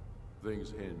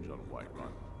 Things hinge on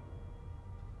Whiterun.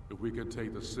 If we can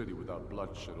take the city without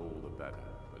bloodshed, all the better.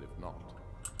 But if not...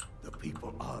 The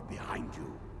people are behind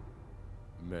you.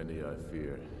 Many, I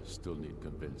fear, still need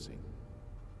convincing.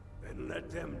 Then let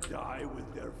them die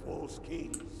with their false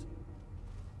kings.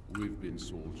 We've been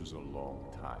soldiers a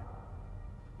long time.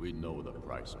 We know the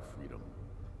price of freedom.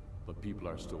 But people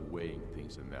are still weighing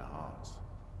things in their hearts.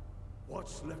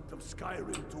 What's left of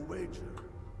Skyrim to wager?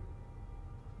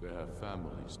 They have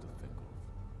families to think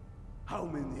of. How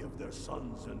many of their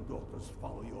sons and daughters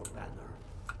follow your banner?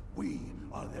 We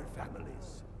are their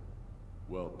families.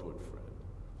 Well put, friend.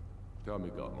 Tell me,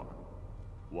 Galmar,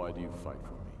 why do you fight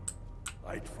for me?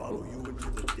 I'd follow you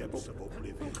into the depths of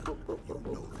oblivion. You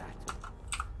know that.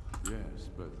 Yes,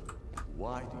 but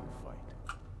why do you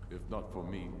fight? If not for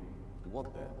me,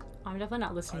 what then? I'm definitely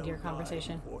not listening to your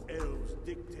conversation. For elves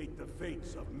dictate the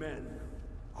fates of men.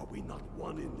 Are we not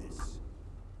one in this?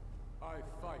 I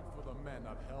fight for the men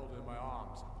I've held in my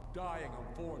arms, dying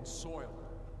on foreign soil.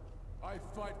 I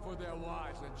fight for their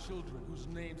wives and children whose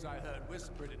names I heard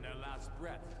whispered in their last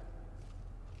breath.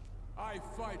 I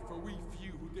fight for we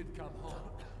few who did come home,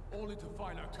 only to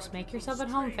find our country just make yourself at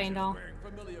home, Faendal. wearing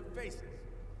familiar faces.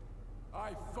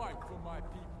 I fight for my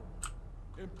people,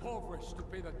 impoverished to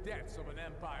pay the debts of an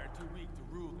empire too weak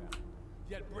to rule them,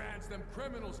 yet brands them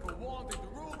criminals for wanting to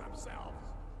rule themselves.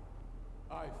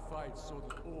 I fight so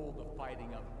that all the fighting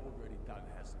I've already done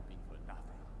hasn't been for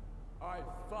nothing. I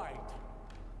fight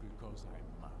because I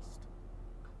must.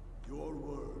 Your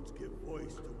words give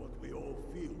voice to what we all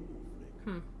feel, Wolfling.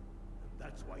 And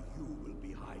that's why you will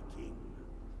be High King.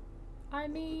 I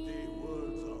mean... The day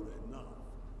words are enough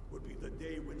would be the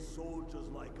day when soldiers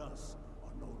like us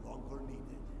are no longer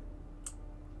needed.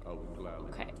 I would gladly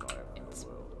retire from it's the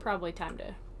world. Probably time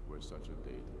to... Where such a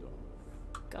day to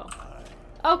go.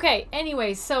 Okay,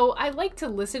 anyway, so I like to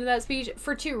listen to that speech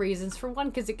for two reasons. For one,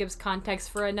 because it gives context.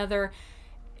 For another,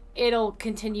 it'll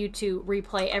continue to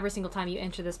replay every single time you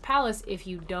enter this palace. If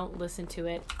you don't listen to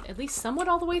it at least somewhat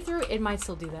all the way through, it might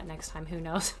still do that next time. Who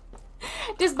knows?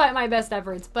 Despite my best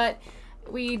efforts. But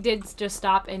we did just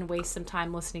stop and waste some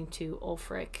time listening to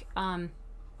Ulfric.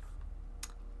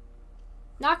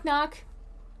 Knock, knock.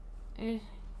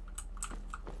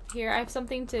 Here, I have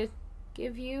something to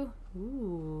give you.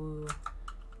 Ooh.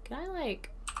 Can I, like,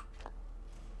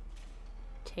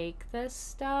 take this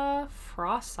stuff?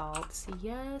 Frost salts.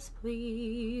 Yes,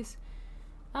 please.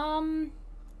 Don't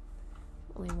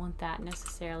really want that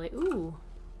necessarily. Ooh.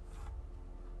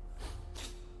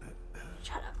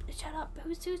 Shut up. Shut up.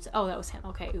 Who's... Oh, that was him.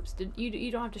 Okay, oops.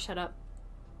 You don't have to shut up.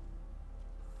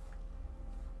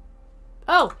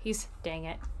 Oh, he's... Dang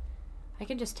it. I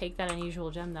can just take that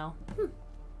unusual gem, though.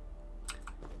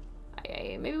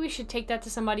 Maybe we should take that to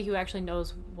somebody who actually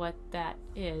knows what that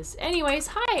is. Anyways,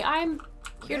 hi, I'm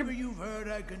here to... Whatever you've heard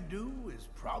I can do is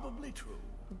probably true.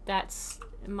 That's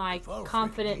my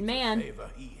confident man. Favor,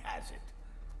 he has it.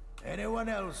 Anyone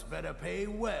else better pay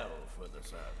well for the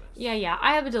service. Yeah,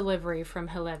 I have a delivery from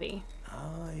Hilevi.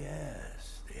 Ah,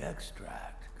 yes, the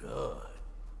extract. Good.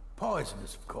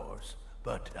 Poisonous, of course,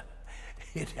 but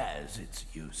it has its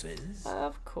uses.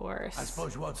 Of course. I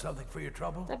suppose you want something for your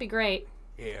trouble? That'd be great.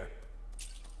 Here.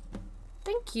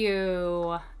 Thank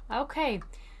you. Okay.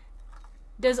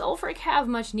 Does Ulfric have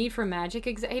much need for magic?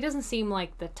 He doesn't seem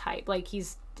like the type. Like,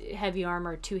 he's heavy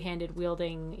armor, two-handed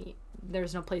wielding.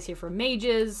 There's no place here for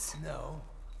mages. No.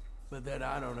 But then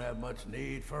I don't have much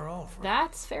need for Ulfric.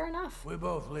 That's fair enough. We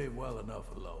both leave well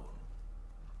enough alone.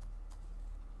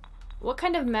 What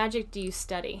kind of magic do you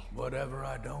study? Whatever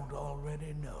I don't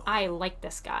already know. I like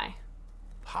this guy.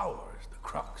 Power is the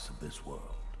crux of this world.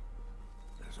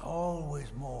 There's always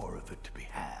more of it to be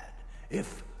had,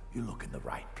 if you look in the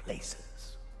right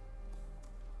places.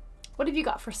 What have you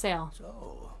got for sale?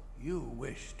 So, you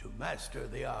wish to master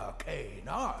the arcane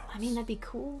arts? I mean, that'd be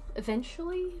cool.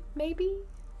 Eventually, maybe?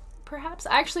 Perhaps?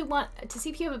 I actually want to see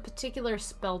if you have a particular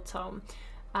spell tome.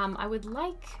 I would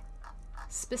like,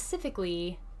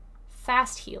 specifically,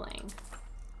 fast healing.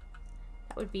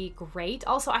 That would be great.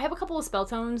 Also, I have a couple of spell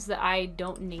tomes that I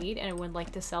don't need and I would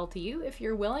like to sell to you if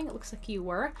you're willing. It looks like you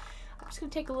were. I'm just going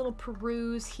to take a little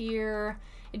peruse here.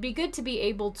 It'd be good to be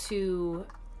able to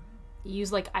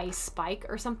use like Ice Spike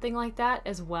or something like that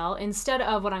as well, instead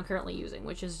of what I'm currently using,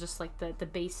 which is just like the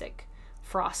basic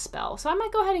frost spell. So I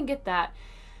might go ahead and get that,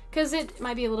 because it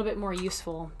might be a little bit more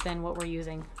useful than what we're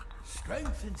using.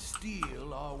 Strength and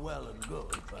steel are well and good,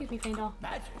 but excuse me, Faendal.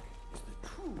 Magic is the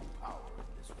true power in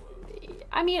this world.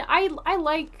 I mean, I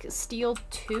like steel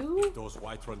too. If those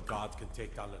Whiterun gods can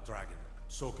take down the dragon,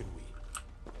 so can we.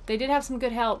 They did have some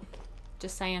good help.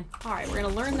 Just saying. Alright, we're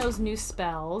going to learn those new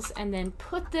spells and then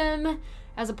put them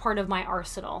as a part of my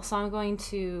arsenal. So I'm going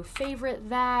to favorite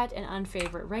that and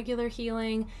unfavorite regular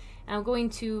healing. And I'm going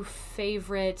to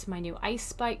favorite my new Ice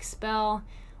Spike spell,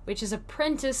 which is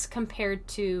Apprentice compared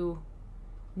to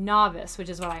Novice, which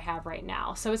is what I have right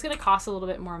now. So it's going to cost a little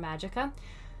bit more magicka.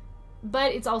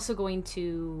 But it's also going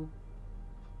to,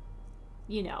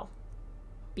 you know,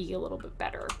 be a little bit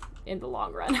better in the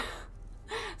long run.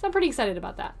 So I'm pretty excited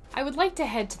about that. I would like to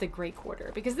head to the Great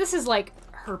Quarter, because this is like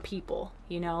her people,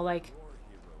 you know, like...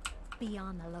 Be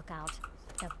on the lookout.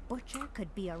 The butcher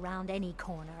could be around any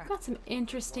corner. Got some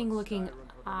interesting looking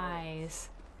eyes.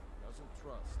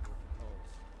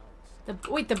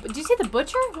 Wait, did you see the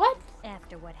butcher? What?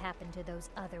 After what happened to those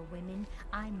other women,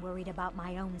 I'm worried about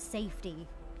my own safety.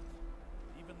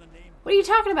 What are you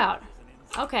talking about?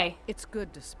 Okay. It's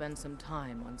good to spend some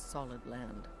time on solid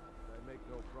land.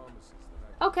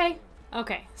 Okay.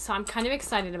 Okay, so I'm kind of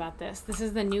excited about this. This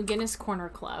is the new Guinness Corner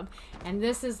Club, and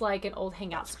this is like an old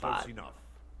hangout spot. Close enough.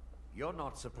 You're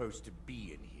not supposed to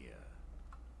be in here.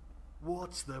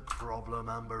 What's the problem,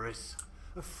 Amberys?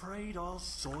 Afraid I'll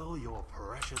soil your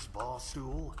precious bar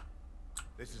stool?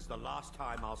 This is the last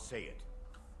time I'll say it.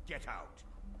 Get out.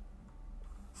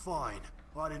 Fine.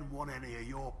 I didn't want any of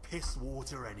your piss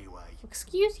water anyway.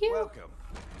 Excuse you? Welcome.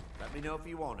 Let me know if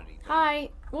you want anything. Hi.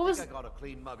 What was... I got a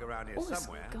clean mug around here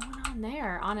somewhere. What was going on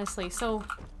there, honestly? So,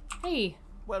 hey.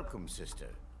 Welcome, sister.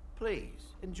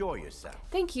 Please, enjoy yourself.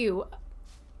 Thank you.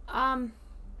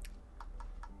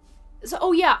 So,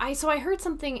 oh yeah, so I heard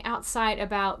something outside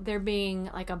about there being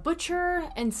like a butcher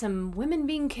and some women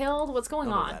being killed. What's going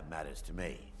on? None of that matters to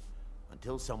me.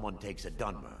 Until someone takes a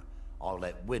Dunmer, I'll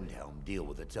let Windhelm deal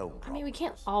with its own problems. I mean, we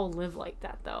can't all live like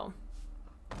that, though.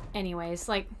 Anyways,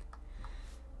 like,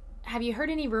 have you heard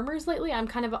any rumors lately? I'm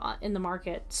kind of in the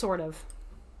market, sort of.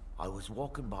 I was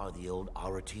walking by the old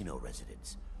Aretino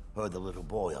residence. Heard the little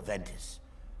boy, Aventus.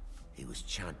 He was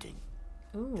chanting.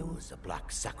 Ooh. It was a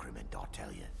black sacrament, I'll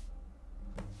tell you.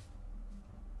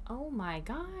 Oh my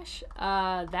gosh.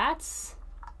 That's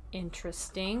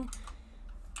interesting.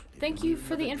 Thank you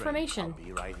for the information. I'll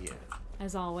be right here.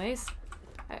 As always.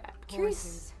 I'm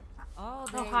curious. All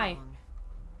day oh, hi. long.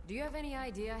 Do you have any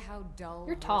idea how dull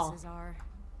You're tall. horses are?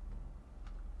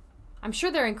 I'm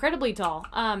sure they're incredibly tall.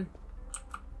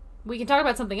 We can talk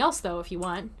about something else, though, if you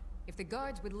want. If the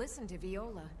guards would listen to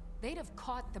Viola, they'd have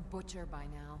caught the butcher by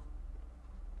now.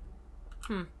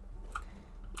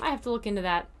 I have to look into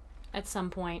that at some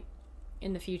point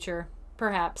in the future,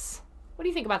 perhaps. What do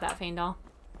you think about that, Faendal?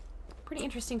 Pretty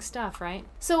interesting stuff, right?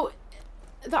 So,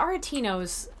 the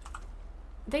Aretinos,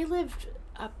 they're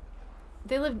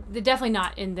definitely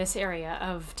not in this area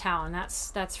of town.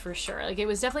 That's for sure. Like, it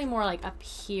was definitely more like up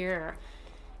here,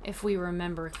 if we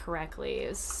remember correctly. It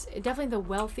was definitely the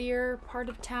wealthier part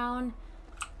of town,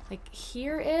 like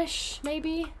here-ish,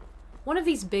 maybe. One of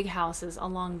these big houses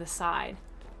along the side.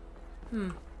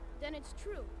 Then it's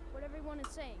true, what everyone is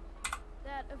saying.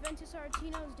 That Aventus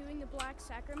Aretino is doing the Black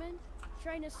Sacrament,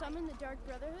 trying to summon the Dark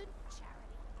Brotherhood?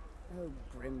 Oh,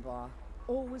 Grimvar.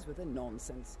 Always with the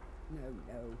nonsense. No,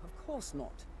 of course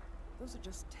not. Those are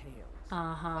just tales.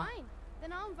 Fine.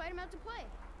 Then I'll invite him out to play.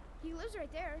 He lives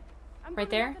right there. I'm Right going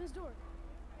to there? knock on his door.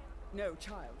 No,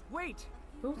 child. Wait!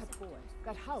 Ooh. That boy,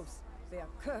 that house, they are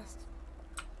cursed.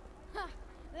 Ha!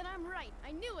 Then I'm right.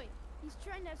 I knew it. He's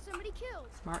trying to have somebody killed.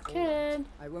 Smart kid.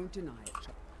 I won't deny it,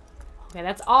 child. Okay,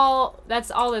 that's all that's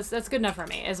good enough for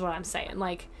me, is what I'm saying.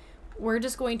 Like, we're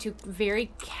just going to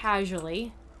very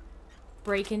casually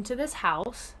break into this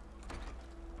house.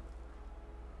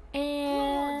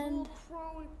 And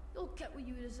Crone, you'll get what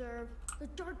you deserve. The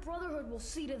Dark Brotherhood will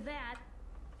see to that.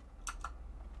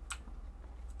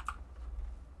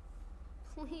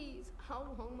 Please, how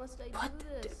long must I Put do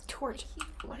the this? torch. I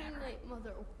keep Whatever. Night,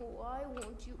 Mother. Why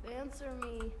won't you answer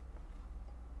me?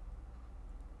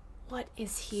 What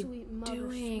is he Sweet mother,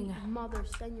 doing? Sweet mother,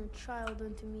 send your child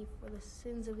unto me, for the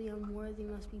sins of the unworthy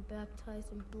must be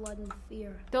baptized in blood and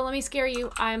fear. Don't let me scare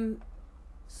you. I'm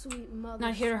Sweet mother,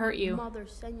 not here to hurt sweet you. Mother,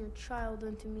 send your child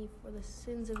unto me, for the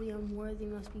sins of the unworthy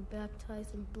must be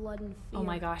baptized in blood and fear. Oh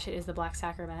my gosh, it is the Black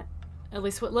Sacrament. At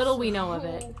least what little we know of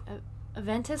it.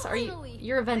 Aventus? Are you?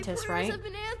 You're Aventus, my right? prayers have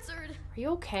been answered. Are you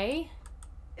okay?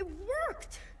 It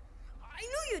worked. I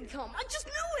knew you'd come. I just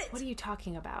knew it. What are you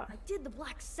talking about? I did the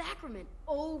Black Sacrament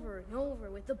over and over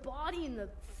with the body and the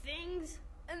things,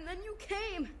 and then you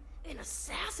came, an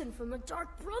assassin from the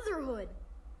Dark Brotherhood.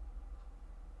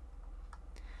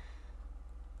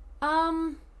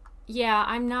 Yeah,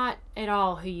 I'm not at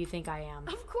all who you think I am.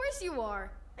 Of course you are.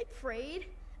 I prayed,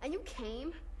 and you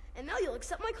came, and now you'll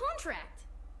accept my contract.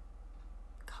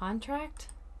 Contract?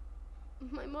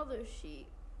 My mother, she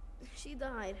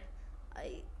died.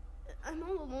 I'm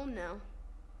all alone now.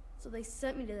 So they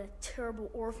sent me to that terrible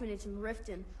orphanage in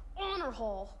Riften, Honor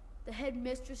Hall. The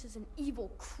headmistress is an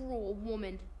evil, cruel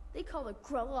woman. They call her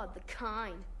Grella the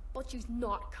Kind, but she's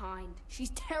not kind. She's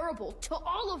terrible to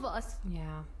all of us.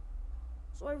 Yeah.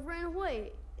 So I ran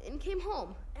away and came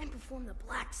home and performed the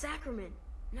Black Sacrament.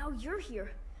 Now you're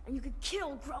here, and you could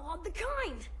kill Grella the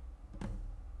Kind.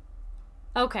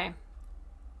 Okay.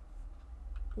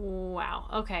 Wow.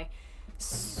 Okay.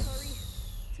 Sorry.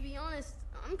 To be honest,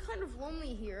 I'm kind of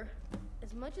lonely here.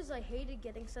 As much as I hated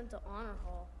getting sent to Honor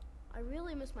Hall, I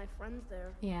really miss my friends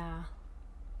there. Yeah.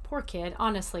 Poor kid,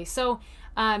 honestly. So,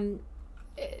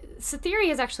 Cytheria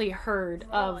has actually heard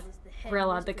of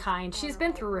Grella the Kind. She's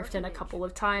been through Riften a couple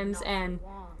of times and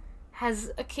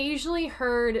has occasionally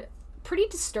heard pretty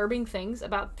disturbing things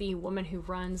about the woman who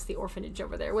runs the orphanage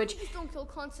over there, which... Please don't kill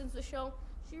Constance the Shell.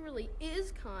 She really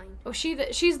is kind. Oh,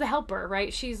 she's the helper,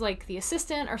 right? She's like the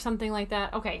assistant or something like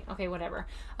that. Okay, whatever.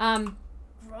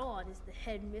 Broad is the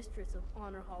headmistress of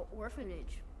Honor Hall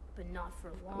Orphanage, but not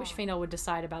for long. I wish Fainal would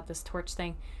decide about this torch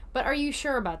thing. But are you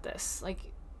sure about this?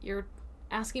 Like, you're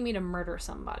asking me to murder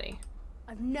somebody.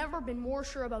 I've never been more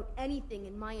sure about anything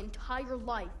in my entire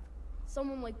life.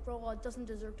 Someone like Broad doesn't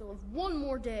deserve to live one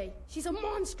more day. She's a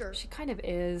monster. She kind of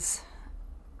is.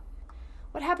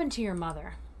 What happened to your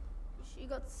mother? She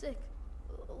got sick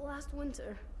last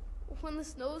winter when the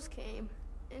snows came,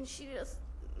 and she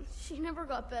never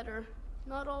got better.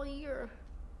 Not all year.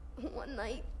 One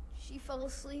night, she fell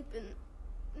asleep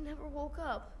and never woke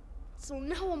up. So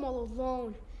now I'm all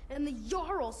alone, and the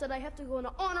Jarl said I have to go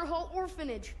into Honor Hall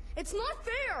Orphanage. It's not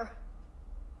fair!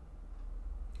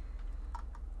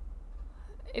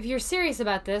 If you're serious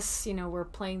about this, you know, we're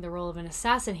playing the role of an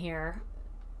assassin here.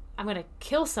 I'm gonna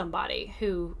kill somebody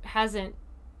who hasn't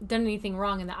done anything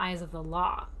wrong in the eyes of the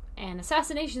law. And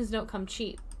assassinations don't come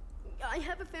cheap. I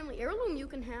have a family heirloom you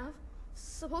can have.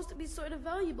 Supposed to be sort of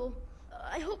valuable.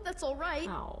 I hope that's all right.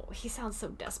 Oh, he sounds so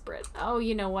desperate. Oh,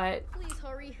 you know what? Please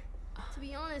hurry. To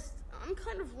be honest, I'm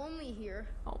kind of lonely here.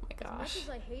 Oh my gosh. As much as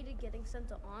I hated getting sent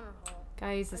to Honor Hall.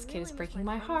 Guys, this kid is miss breaking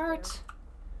my heart. there.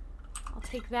 I'll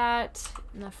take that.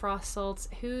 And the frost salts.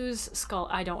 Whose skull?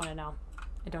 I don't want to know.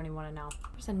 I don't even want to know.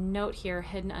 There's a note here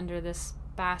hidden under this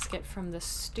basket from the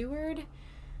steward.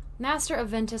 Master of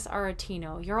Ventus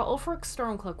Aretino, your Ulfric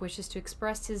Stormcloak wishes to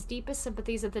express his deepest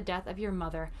sympathies at the death of your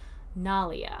mother,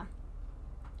 Nalia.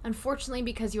 Unfortunately,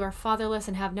 because you are fatherless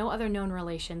and have no other known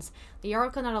relations, the Jarl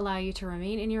cannot allow you to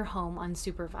remain in your home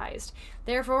unsupervised.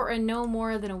 Therefore, in no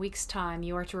more than a week's time,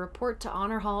 you are to report to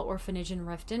Honor Hall Orphanage in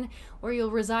Riften, where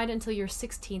you'll reside until your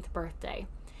 16th birthday.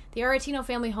 The Aretino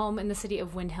family home in the city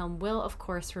of Windhelm will, of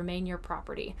course, remain your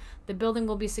property. The building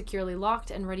will be securely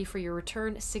locked and ready for your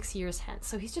return 6 years hence.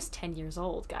 So he's just 10 years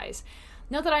old, guys.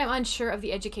 Note that I am unsure of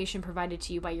the education provided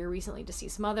to you by your recently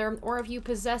deceased mother, or if you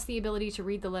possess the ability to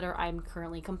read the letter I am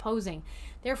currently composing.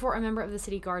 Therefore, a member of the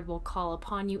city guard will call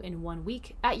upon you in 1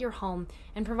 week at your home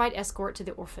and provide escort to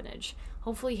the orphanage.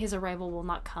 Hopefully his arrival will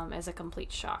not come as a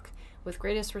complete shock. With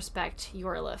greatest respect,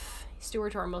 Yorlif.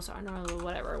 Steward to our most honorable,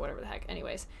 whatever the heck.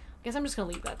 Anyways, I guess I'm just gonna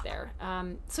leave that there.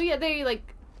 So yeah, they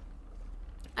like,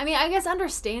 I mean, I guess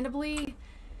understandably,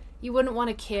 you wouldn't want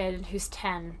a kid who's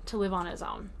 10 to live on his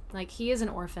own. Like, he is an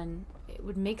orphan. It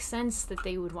would make sense that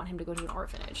they would want him to go to an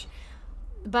orphanage.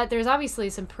 But there's obviously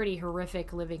some pretty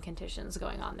horrific living conditions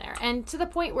going on there. And to the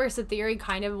point where Cytherea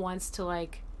kind of wants to,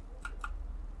 like...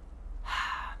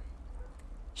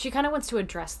 she kind of wants to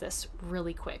address this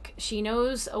really quick. She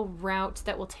knows a route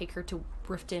that will take her to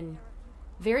Riften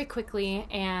very quickly,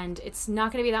 and it's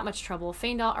not going to be that much trouble.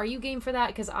 Faendal, are you game for that?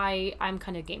 Because I'm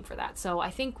kind of game for that. So I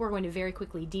think we're going to very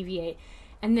quickly deviate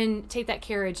and then take that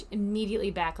carriage immediately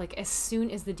back, like as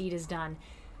soon as the deed is done.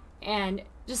 And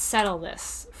just settle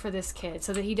this for this kid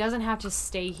so that he doesn't have to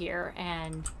stay here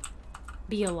and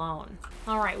be alone.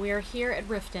 Alright, we are here at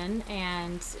Riften,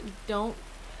 and don't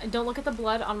look at the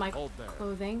blood on my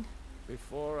clothing.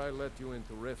 Before I let you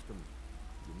into Riften,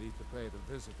 you need to pay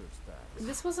the visitor's tax.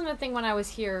 This wasn't a thing when I was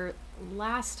here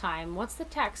last time. What's the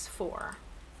tax for?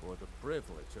 For the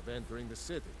privilege of entering the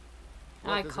city.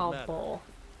 I call bull.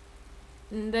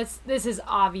 This is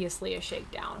obviously a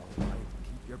shakedown.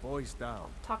 Keep your voice down.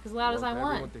 Talk as loud as I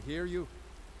want. Everyone to hear you?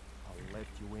 I'll let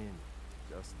you in.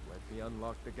 Just let me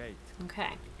unlock the gate. Okay.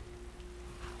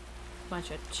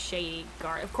 Bunch of shady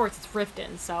guard. Of course, it's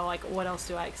Riften, so like, what else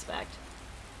do I expect?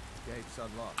 The gate's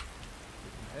unlocked.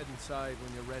 You can head inside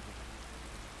when you're ready.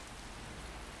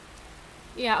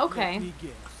 Yeah. Okay. Let me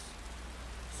guess.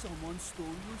 Someone stole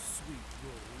your sweet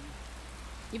roll.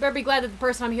 You better be glad that the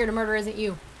person I'm here to murder isn't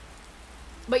you.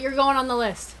 But you're going on the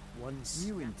list. One's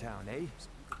new in town, eh?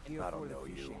 I don't know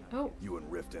you. Oh. You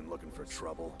and Riften looking for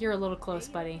trouble? You're a little close,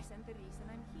 buddy.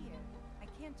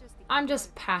 I'm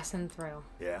just passing through.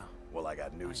 Yeah? Well, I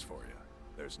got news for you.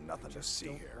 There's nothing to see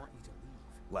here.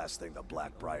 Last thing the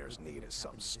Blackbriars need is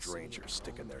some stranger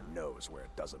sticking their nose where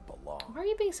it doesn't belong. Why are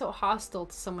you being so hostile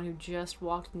to someone who just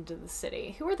walked into the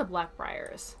city? Who are the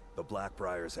Blackbriars? The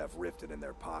Blackbriars have Riften in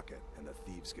their pocket, and the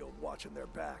Thieves Guild watching their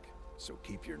back. So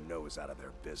keep your nose out of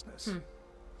their business.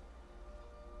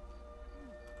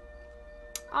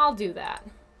 I'll do that.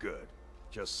 Good.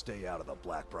 Just stay out of the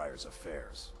Blackbriars'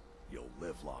 affairs. You'll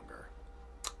live longer.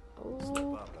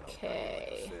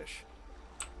 Okay.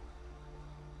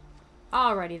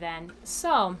 Alrighty then.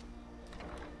 So,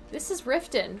 this is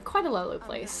Riften. Quite a lovely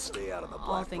place. Stay out of the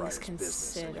all things Blackbriars'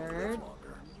 considered.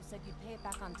 You said you'd pay it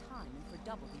back on time and for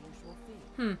double the usual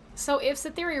fee. So if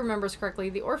Cytherea remembers correctly,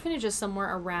 the orphanage is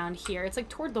somewhere around here. It's like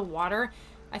toward the water.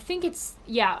 I think it's,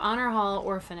 yeah, Honor Hall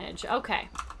Orphanage. Okay.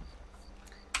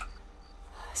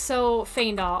 So,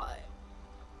 Faendal,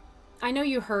 I know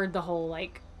you heard the whole,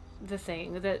 like, the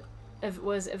thing that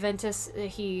was Ventus.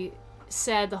 He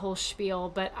said the whole spiel,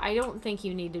 but I don't think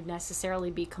you need to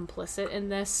necessarily be complicit in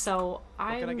this, so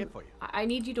What can I get for you? I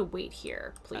need you to wait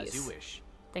here, please. As you wish.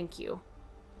 Thank you.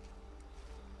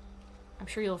 I'm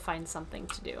sure you'll find something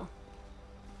to do.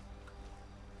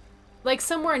 Like,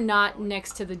 somewhere not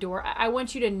next to the door. I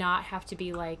want you to not have to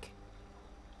be, like,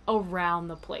 around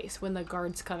the place when the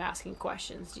guards come asking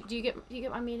questions. Do you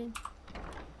get my meaning?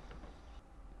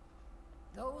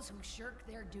 Those who shirk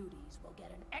their duties will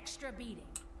get an extra beating.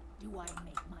 Do I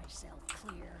make myself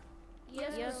clear?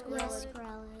 Yes,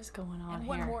 What's going on And here?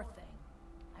 one more thing.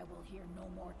 I will hear no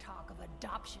more talk of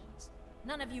adoptions.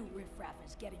 None of you riffraff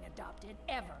is getting adopted,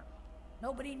 ever.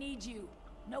 Nobody needs you.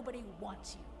 Nobody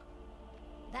wants you.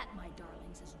 That, my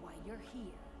darlings, is why you're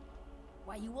here.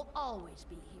 Why you will always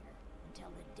be here. Until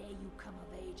the day you come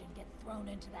of age and get thrown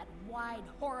into that wide,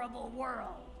 horrible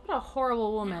world. What a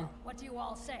horrible woman. Now, what do you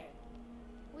all say?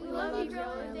 We love you,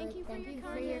 Growler. Thank you for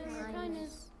your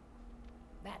kindness.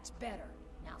 That's better.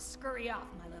 Now scurry off,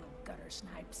 my little gutter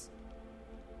snipes.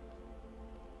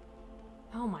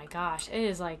 Oh my gosh, it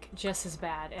is like just as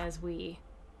bad as we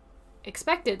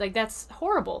expected. Like, that's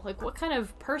horrible. Like, what kind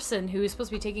of person who is supposed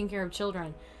to be taking care of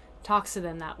children talks to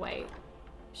them that way?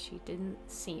 She didn't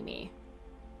see me.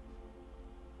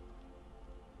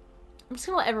 I'm just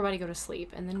gonna let everybody go to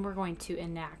sleep, and then we're going to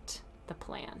enact the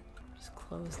plan. Just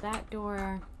close that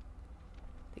door.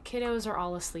 The kiddos are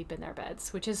all asleep in their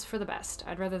beds, which is for the best.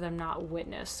 I'd rather them not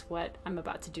witness what I'm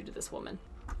about to do to this woman.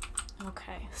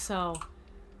 Okay, so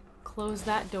close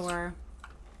that door.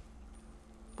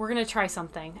 We're gonna try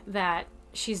something that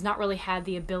she's not really had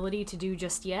the ability to do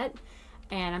just yet,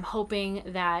 and I'm hoping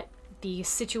that the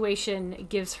situation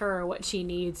gives her what she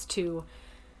needs to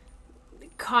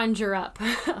conjure up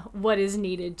what is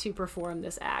needed to perform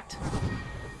this act.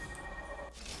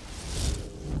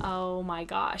 Oh my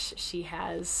gosh, she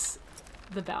has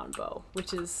the bound bow,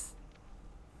 which is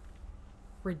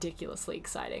ridiculously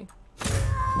exciting.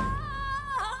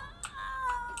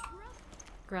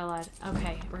 Grelad.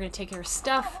 Okay, we're gonna take care of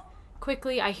stuff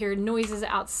quickly. I hear noises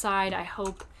outside. I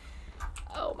hope.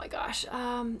 Oh my gosh.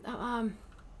 I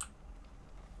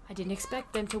didn't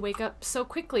expect them to wake up so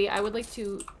quickly. I would like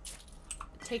to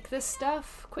take this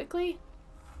stuff quickly.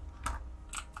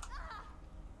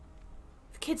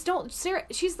 The kids don't. Sarah,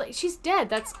 she's dead.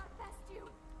 That's.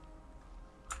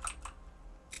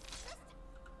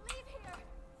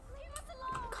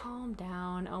 Calm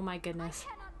down. Oh my goodness.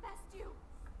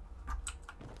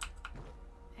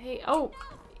 Hey, oh,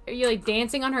 are you like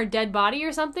dancing on her dead body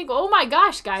or something? Oh my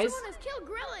gosh, guys. Someone has killed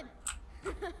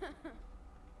Grillin.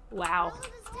 Wow. Grillin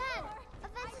is dead.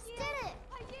 Aventus did it.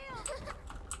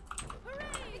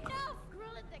 Hooray! Enough.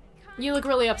 Grillin the kind. You look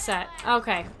really upset.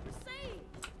 Okay.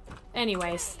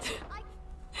 Anyways.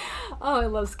 Oh, I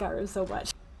love Skyrim so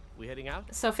much. We heading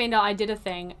out? So, Faendal, I did a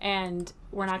thing, and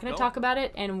we're not going to talk about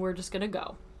it, and we're just going to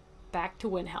go. Back to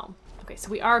Windhelm. Okay, so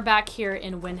we are back here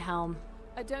in Windhelm.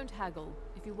 I don't haggle.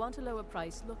 If you want a lower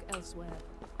price, look elsewhere.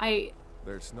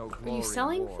 There's no glory Are you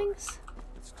selling in war. things?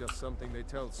 It's just something they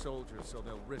tell soldiers so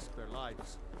they'll risk their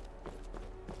lives.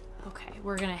 Okay,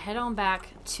 we're going to head on back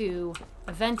to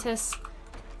Aventus,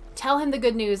 tell him the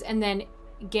good news, and then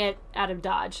get out of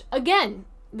Dodge. Again,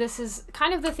 this is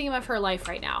kind of the theme of her life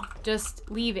right now. Just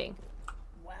leaving.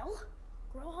 Well,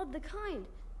 Grelad the Kind.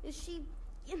 Is she,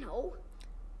 you know...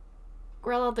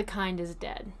 Grelad the Kind is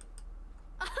dead.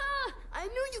 Aha! I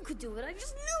knew you could do it. I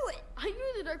just knew it. I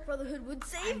knew the Dark Brotherhood would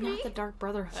save I'm me. not the Dark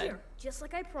Brotherhood. Here, just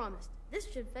like I promised. This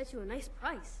should fetch you a nice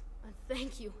price.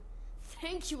 Thank you.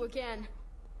 Thank you again.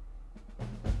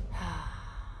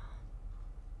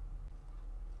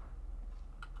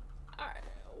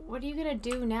 What are you gonna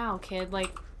do now, kid?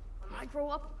 Like, when I grow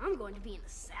up, I'm going to be an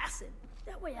assassin.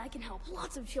 That way I can help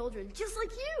lots of children, just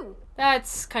like you.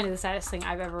 that's kind of the saddest thing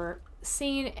I've ever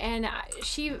seen, and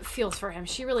she feels for him.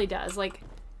 She really does. Like,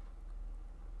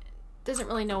 doesn't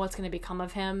really know what's going to become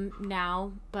of him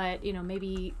now, but you know,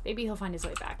 maybe he'll find his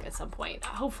way back at some point.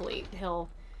 Hopefully, he'll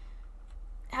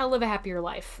live a happier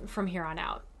life from here on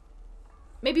out.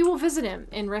 Maybe we'll visit him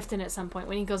in Riften at some point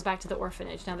when he goes back to the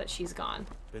orphanage now that she's gone.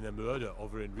 Been a murder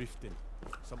over in Riften.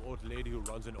 Some old lady who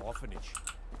runs an orphanage.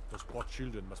 Those poor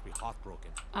children must be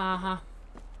heartbroken. Uh-huh.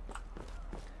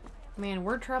 Man,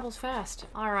 word travels fast.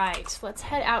 Alright, let's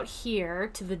head out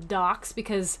here to the docks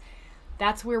because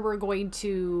that's where we're going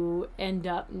to end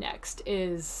up next,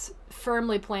 is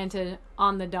firmly planted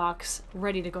on the docks,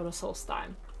 ready to go to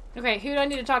Solstheim. Okay, who do I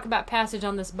need to talk about passage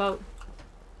on this boat?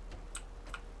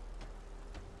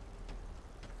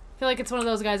 I feel like it's one of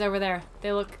those guys over there.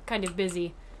 They look kind of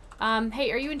busy.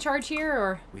 Hey, are you in charge here,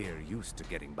 or? We're used to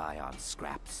getting by on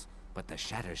scraps, but the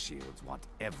Shatter Shields want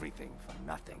everything for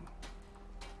nothing.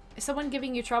 Is someone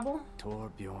giving you trouble?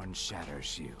 Torbjorn Shatter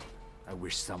Shield. I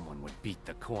wish someone would beat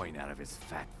the coin out of his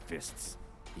fat fists.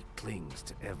 He clings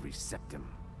to every septum.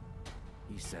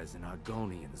 He says an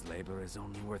Argonian's labor is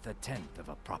only worth a tenth of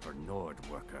a proper Nord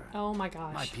worker. Oh my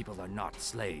gosh. My people are not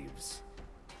slaves.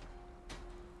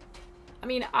 I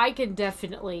mean, I can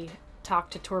definitely talk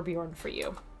to Torbjorn for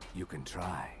you. You can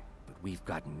try, but we've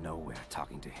gotten nowhere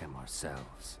talking to him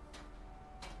ourselves.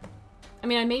 I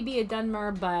mean, I may be a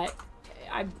Dunmer, but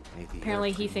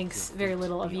apparently he thinks very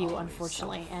little of you,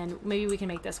 unfortunately, and maybe we can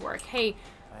make this work. Hey.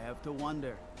 I have to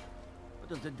wonder, what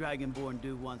does the Dragonborn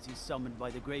do once he's summoned by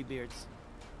the Greybeards?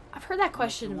 I've heard that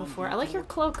question before. I like your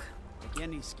cloak. Like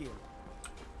any skill.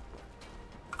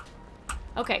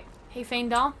 Okay. Hey,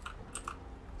 Faendal.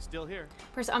 Still here.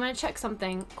 First, I'm going to check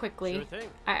something quickly. Sure thing.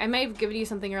 I may have given you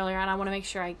something earlier, and I want to make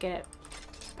sure I get it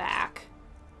back.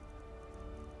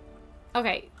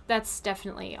 Okay, that's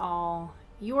definitely all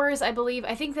yours, I believe.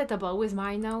 I think that the bow is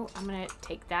mine, though. I'm going to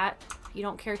take that if you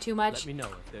don't care too much. Let me know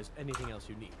if there's anything else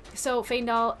you need. So,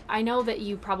 Faendal, I know that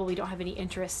you probably don't have any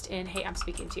interest in... Hey, I'm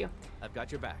speaking to you. I've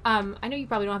got your back. I know you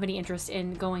probably don't have any interest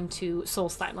in going to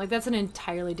Solstheim. Like, that's an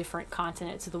entirely different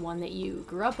continent to the one that you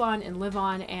grew up on and live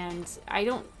on, and I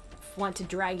don't want to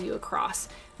drag you across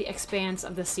the expanse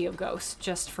of the Sea of Ghosts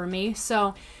just for me.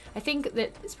 So, I think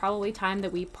that it's probably time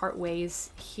that we part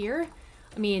ways here.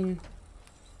 I mean,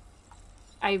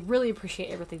 I really appreciate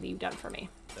everything that you've done for me.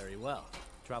 Very well.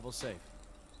 Travel safe.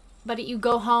 But you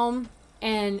go home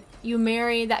and you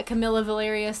marry that Camilla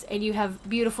Valerius and you have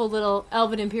beautiful little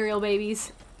elven imperial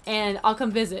babies, and I'll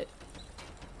come visit.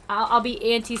 I'll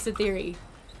be Auntie Cytheri.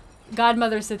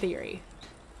 Godmother Cytheri.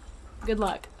 Good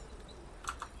luck.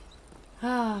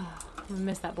 Ah, I'm gonna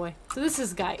miss that boy. So this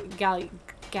is Galleon,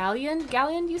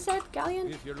 you said?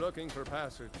 Galleon? If you're looking for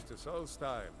passage to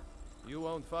Solstheim, you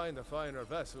won't find a finer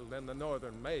vessel than the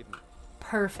Northern Maiden.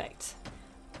 Perfect.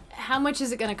 How much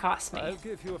is it gonna cost me? I'll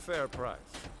give you a fair price.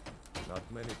 Not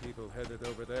many people headed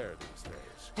over there these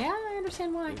days. Yeah, I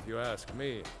understand why. If you ask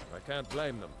me, I can't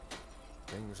blame them.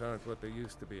 Things aren't what they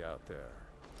used to be out there.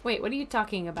 Wait, what are you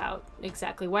talking about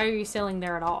exactly? Why are you sailing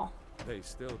there at all? They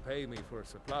still pay me for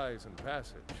supplies and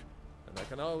passage, and I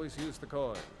can always use the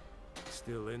coin.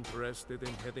 Still interested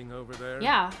in heading over there?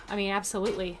 Yeah, I mean,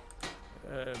 absolutely.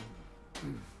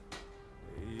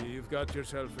 You've got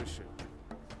yourself a ship.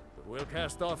 But we'll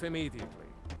cast off immediately.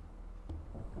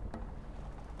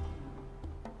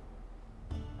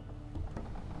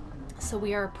 So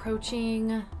we are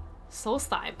approaching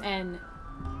Solstheim, and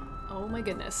oh my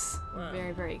goodness, Well,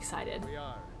 very, very excited. We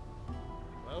are.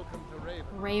 Welcome to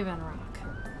Raven Rock.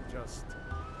 Just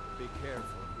be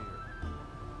careful here.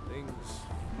 Things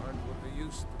aren't what they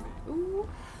used to be. Ooh.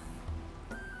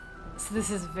 So this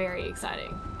is very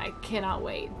exciting. I cannot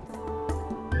wait.